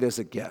wicked as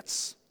it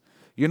gets.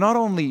 You're not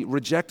only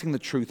rejecting the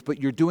truth, but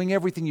you're doing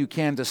everything you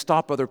can to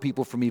stop other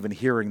people from even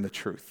hearing the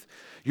truth.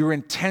 You're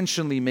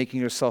intentionally making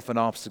yourself an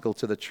obstacle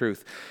to the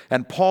truth.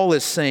 And Paul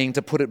is saying,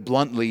 to put it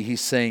bluntly, he's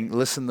saying,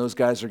 listen, those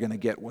guys are going to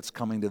get what's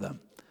coming to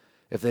them.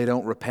 If they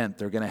don't repent,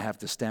 they're going to have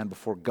to stand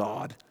before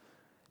God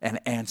and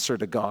answer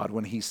to God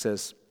when he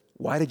says,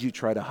 why did you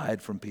try to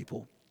hide from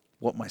people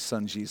what my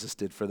son Jesus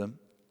did for them?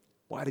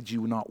 Why did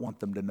you not want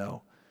them to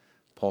know?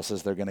 Paul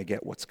says they're going to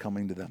get what's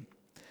coming to them.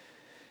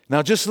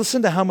 Now just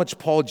listen to how much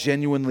Paul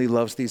genuinely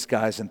loves these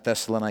guys in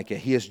Thessalonica.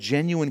 He has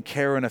genuine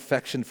care and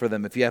affection for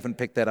them, if you haven't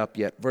picked that up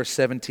yet. Verse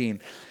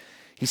 17,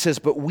 he says,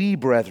 but we,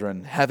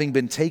 brethren, having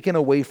been taken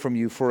away from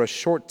you for a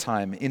short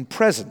time, in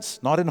presence,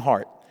 not in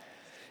heart,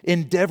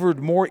 endeavored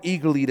more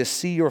eagerly to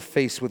see your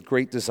face with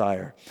great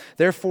desire.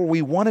 Therefore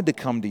we wanted to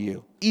come to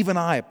you, even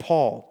I,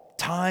 Paul,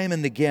 time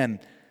and again,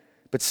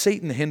 but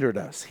Satan hindered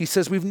us. He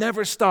says, we've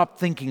never stopped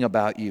thinking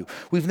about you.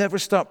 We've never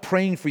stopped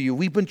praying for you.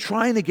 We've been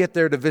trying to get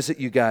there to visit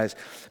you guys,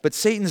 but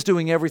Satan's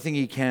doing everything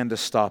he can to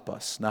stop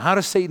us. Now, how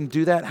does Satan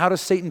do that? How does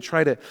Satan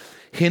try to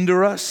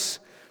hinder us?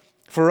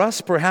 For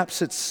us,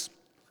 perhaps it's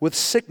with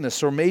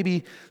sickness or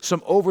maybe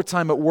some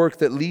overtime at work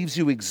that leaves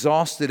you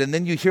exhausted, and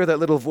then you hear that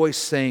little voice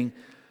saying,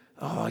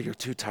 oh, you're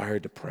too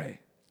tired to pray.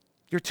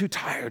 You're too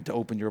tired to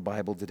open your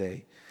Bible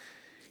today.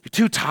 You're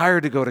too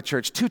tired to go to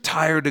church, too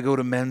tired to go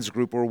to men's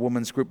group or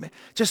women's group.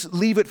 Just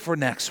leave it for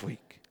next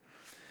week.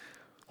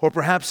 Or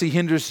perhaps he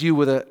hinders you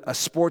with a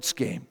sports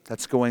game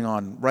that's going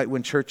on right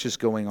when church is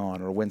going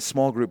on or when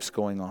small group's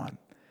going on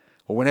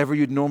or whenever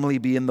you'd normally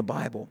be in the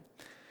Bible.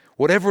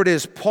 Whatever it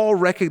is, Paul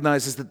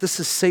recognizes that this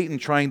is Satan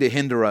trying to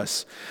hinder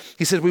us.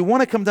 He says, we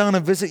want to come down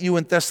and visit you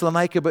in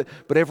Thessalonica, but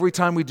every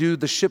time we do,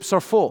 the ships are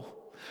full.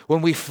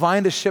 When we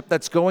find a ship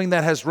that's going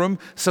that has room,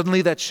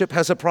 suddenly that ship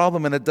has a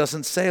problem and it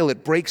doesn't sail,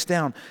 it breaks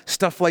down,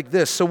 stuff like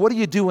this. So what do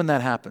you do when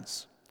that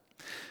happens?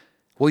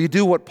 Well, you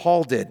do what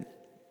Paul did.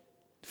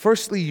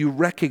 Firstly, you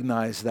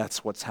recognize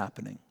that's what's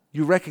happening.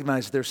 You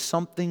recognize there's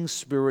something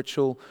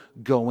spiritual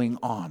going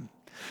on.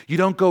 You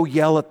don't go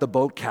yell at the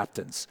boat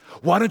captains.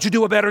 Why don't you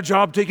do a better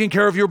job taking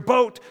care of your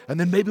boat? And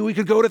then maybe we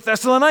could go to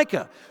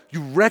Thessalonica.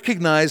 You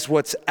recognize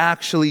what's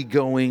actually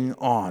going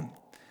on.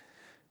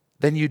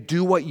 Then you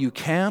do what you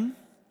can,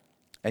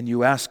 and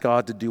you ask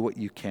God to do what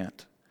you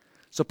can't.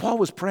 So Paul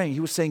was praying. He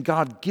was saying,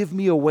 God, give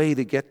me a way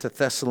to get to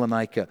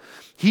Thessalonica.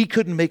 He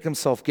couldn't make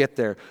himself get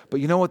there.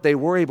 But you know what they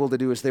were able to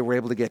do is they were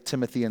able to get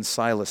Timothy and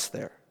Silas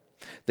there.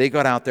 They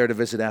got out there to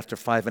visit after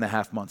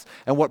 5.5 months.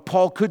 And what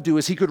Paul could do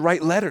is he could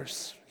write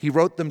letters. He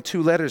wrote them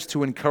 2 letters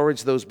to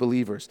encourage those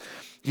believers.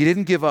 He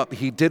didn't give up.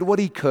 He did what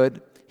he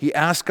could. He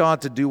asked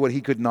God to do what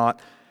he could not.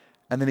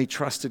 And then he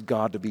trusted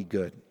God to be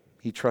good.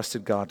 He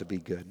trusted God to be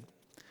good.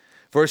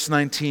 Verse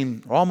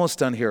 19, we're almost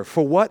done here.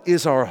 For what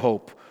is our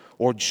hope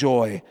or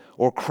joy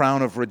or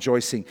crown of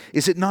rejoicing?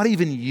 Is it not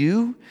even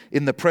you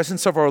in the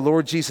presence of our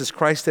Lord Jesus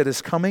Christ that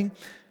is coming?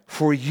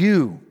 For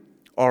you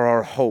are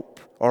our hope,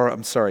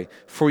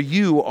 for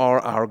you are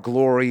our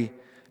glory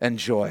and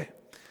joy.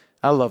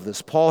 I love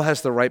this. Paul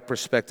has the right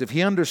perspective.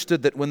 He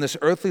understood that when this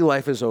earthly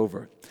life is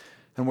over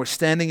and we're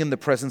standing in the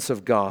presence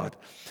of God,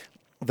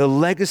 the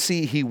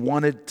legacy he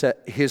wanted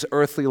his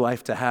earthly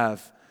life to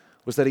have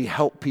was that he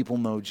helped people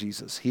know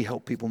Jesus. He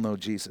helped people know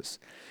Jesus.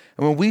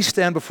 And when we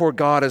stand before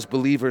God as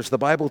believers, the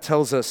Bible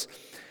tells us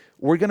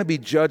we're going to be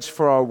judged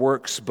for our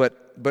works,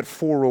 but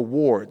for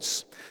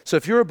rewards. So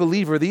if you're a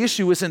believer, the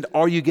issue isn't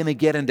are you going to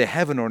get into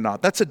heaven or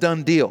not. That's a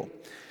done deal.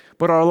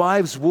 But our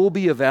lives will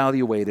be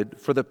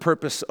evaluated for the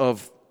purpose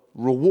of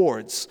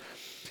rewards.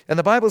 And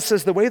the Bible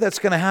says the way that's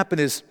going to happen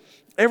is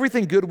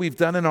everything good we've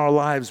done in our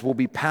lives will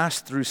be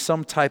passed through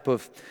some type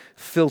of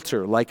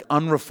filter, like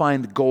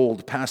unrefined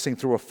gold passing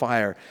through a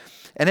fire.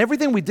 And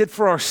everything we did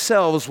for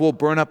ourselves will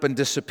burn up and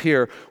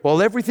disappear, while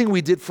everything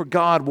we did for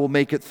God will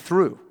make it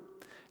through.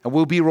 And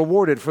we'll be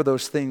rewarded for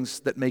those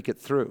things that make it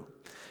through.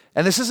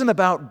 And this isn't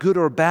about good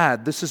or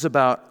bad. This is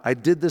about, I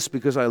did this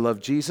because I love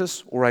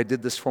Jesus, or I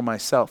did this for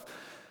myself.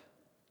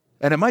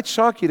 And it might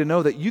shock you to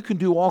know that you can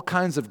do all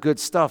kinds of good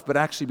stuff, but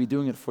actually be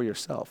doing it for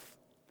yourself.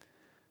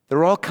 There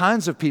are all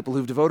kinds of people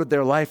who've devoted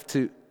their life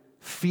to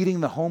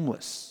feeding the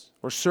homeless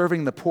or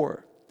serving the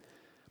poor.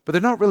 But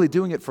they're not really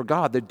doing it for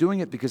God. They're doing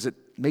it because it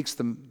makes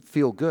them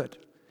feel good.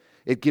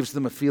 It gives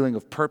them a feeling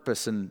of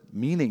purpose and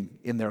meaning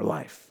in their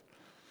life.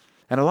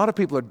 And a lot of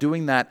people are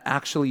doing that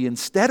actually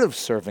instead of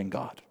serving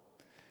God.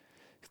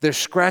 They're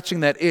scratching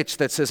that itch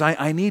that says,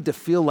 I need to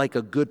feel like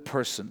a good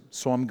person,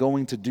 so I'm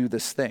going to do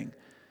this thing.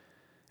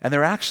 And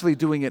they're actually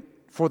doing it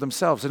for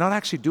themselves. They're not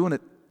actually doing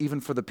it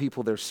even for the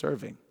people they're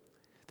serving.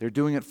 They're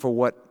doing it for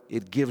what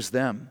it gives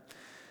them.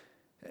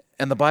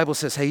 And the Bible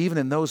says, hey, even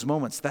in those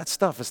moments, that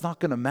stuff is not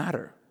going to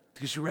matter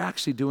because you're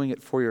actually doing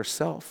it for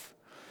yourself.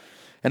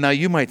 And now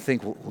you might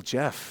think, well,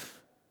 Jeff,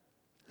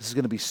 this is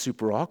going to be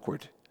super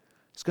awkward.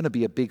 It's going to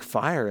be a big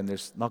fire and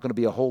there's not going to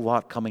be a whole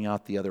lot coming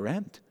out the other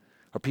end.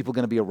 Are people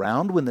going to be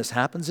around when this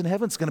happens in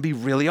heaven? It's going to be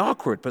really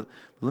awkward. But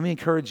let me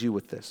encourage you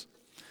with this.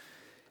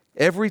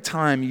 Every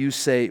time you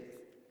say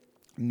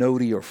no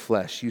to your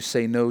flesh, you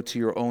say no to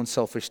your own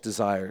selfish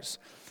desires,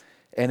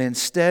 and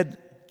instead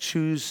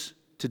choose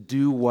to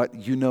do what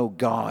you know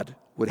God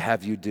would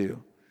have you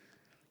do,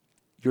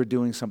 you're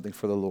doing something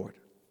for the Lord.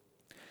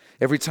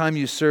 Every time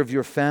you serve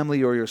your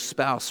family or your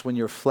spouse when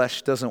your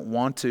flesh doesn't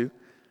want to,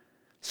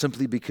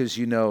 simply because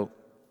you know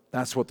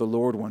that's what the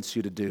Lord wants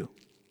you to do,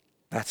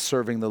 that's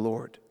serving the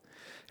Lord.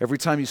 Every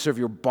time you serve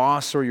your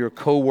boss or your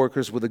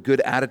coworkers with a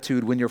good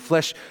attitude when your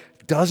flesh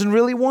doesn't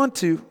really want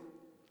to,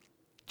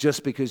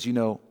 just because you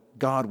know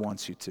God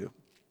wants you to,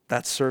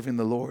 that's serving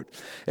the Lord.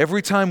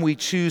 Every time we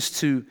choose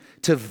to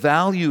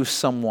value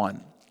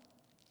someone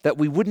that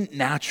we wouldn't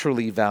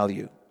naturally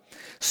value,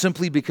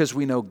 simply because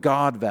we know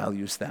God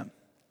values them,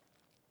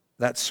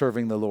 that's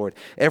serving the Lord.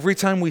 Every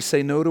time we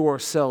say no to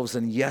ourselves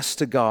and yes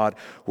to God,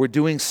 we're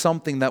doing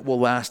something that will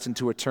last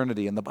into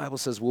eternity. And the Bible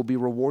says we'll be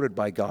rewarded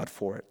by God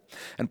for it.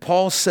 And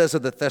Paul says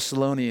of the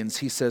Thessalonians,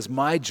 he says,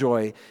 my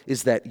joy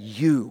is that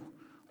you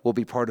will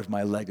be part of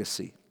my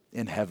legacy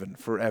in heaven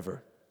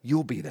forever.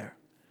 You'll be there.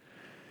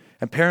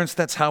 And parents,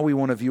 that's how we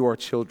want to view our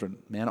children.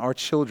 Man, our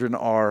children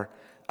are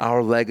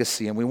our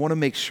legacy, and we want to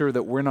make sure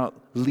that we're not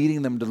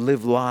leading them to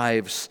live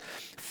lives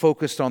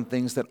focused on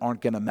things that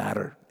aren't going to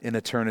matter in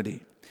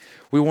eternity.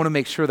 We want to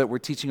make sure that we're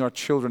teaching our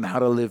children how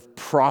to live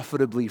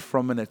profitably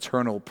from an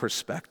eternal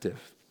perspective.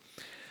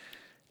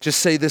 Just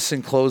say this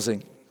in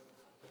closing.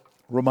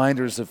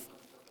 Reminders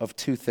of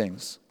two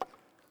things.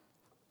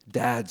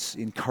 Dads,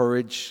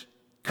 encourage,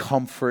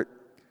 comfort,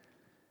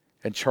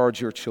 and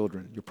charge your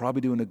children. You're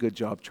probably doing a good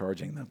job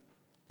charging them,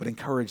 but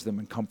encourage them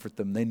and comfort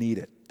them. They need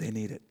it. They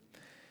need it.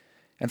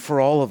 And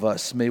for all of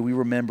us, may we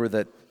remember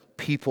that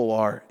people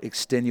are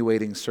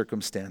extenuating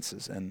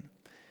circumstances, and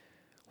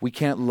we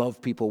can't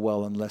love people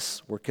well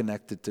unless we're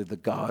connected to the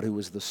God who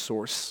is the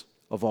source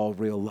of all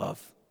real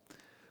love.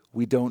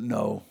 We don't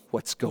know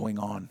what's going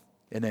on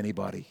in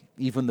anybody,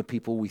 even the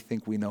people we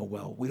think we know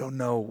well. We don't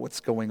know what's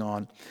going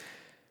on,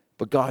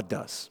 but God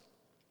does,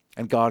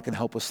 and God can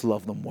help us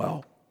love them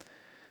well.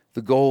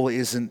 The goal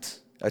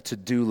isn't a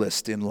to-do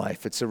list in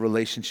life. It's a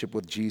relationship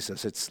with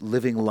Jesus. It's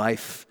living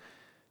life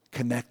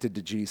connected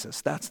to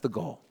Jesus. That's the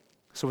goal.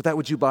 So with that,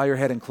 would you bow your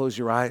head and close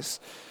your eyes?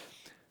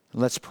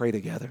 And let's pray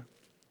together.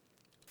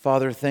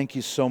 Father, thank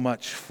you so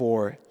much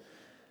for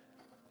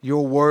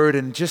your word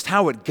and just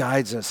how it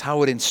guides us,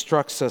 how it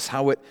instructs us,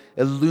 how it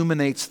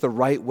illuminates the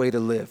right way to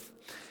live.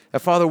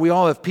 And Father, we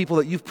all have people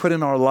that you've put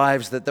in our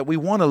lives that we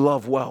want to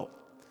love well.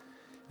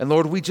 And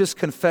Lord, we just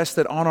confess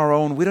that on our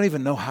own, we don't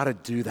even know how to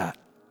do that.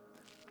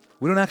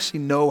 We don't actually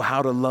know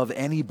how to love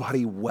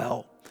anybody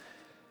well,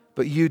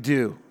 but you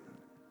do.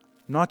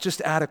 Not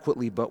just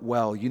adequately, but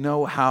well. You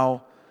know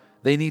how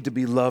they need to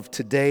be loved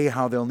today,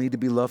 how they'll need to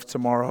be loved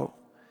tomorrow.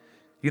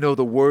 You know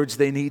the words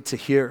they need to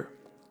hear.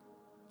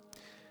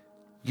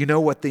 You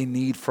know what they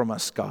need from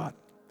us, God.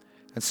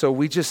 And so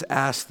we just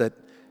ask that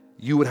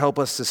you would help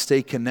us to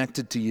stay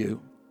connected to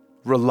you,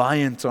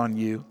 reliant on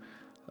you,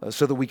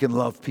 so that we can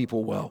love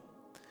people well.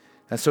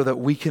 And so that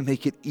we can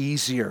make it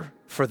easier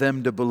for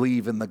them to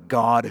believe in the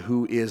God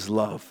who is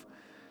love.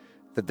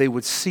 That they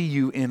would see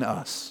you in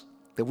us,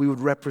 that we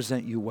would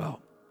represent you well.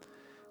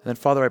 And then,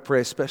 Father, I pray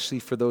especially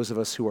for those of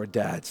us who are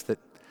dads, that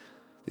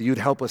you'd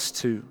help us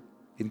to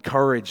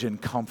encourage and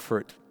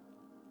comfort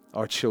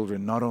our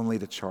children, not only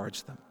to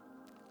charge them,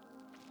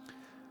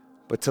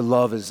 but to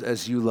love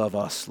as you love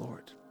us,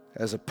 Lord,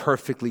 as a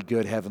perfectly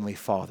good Heavenly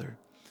Father.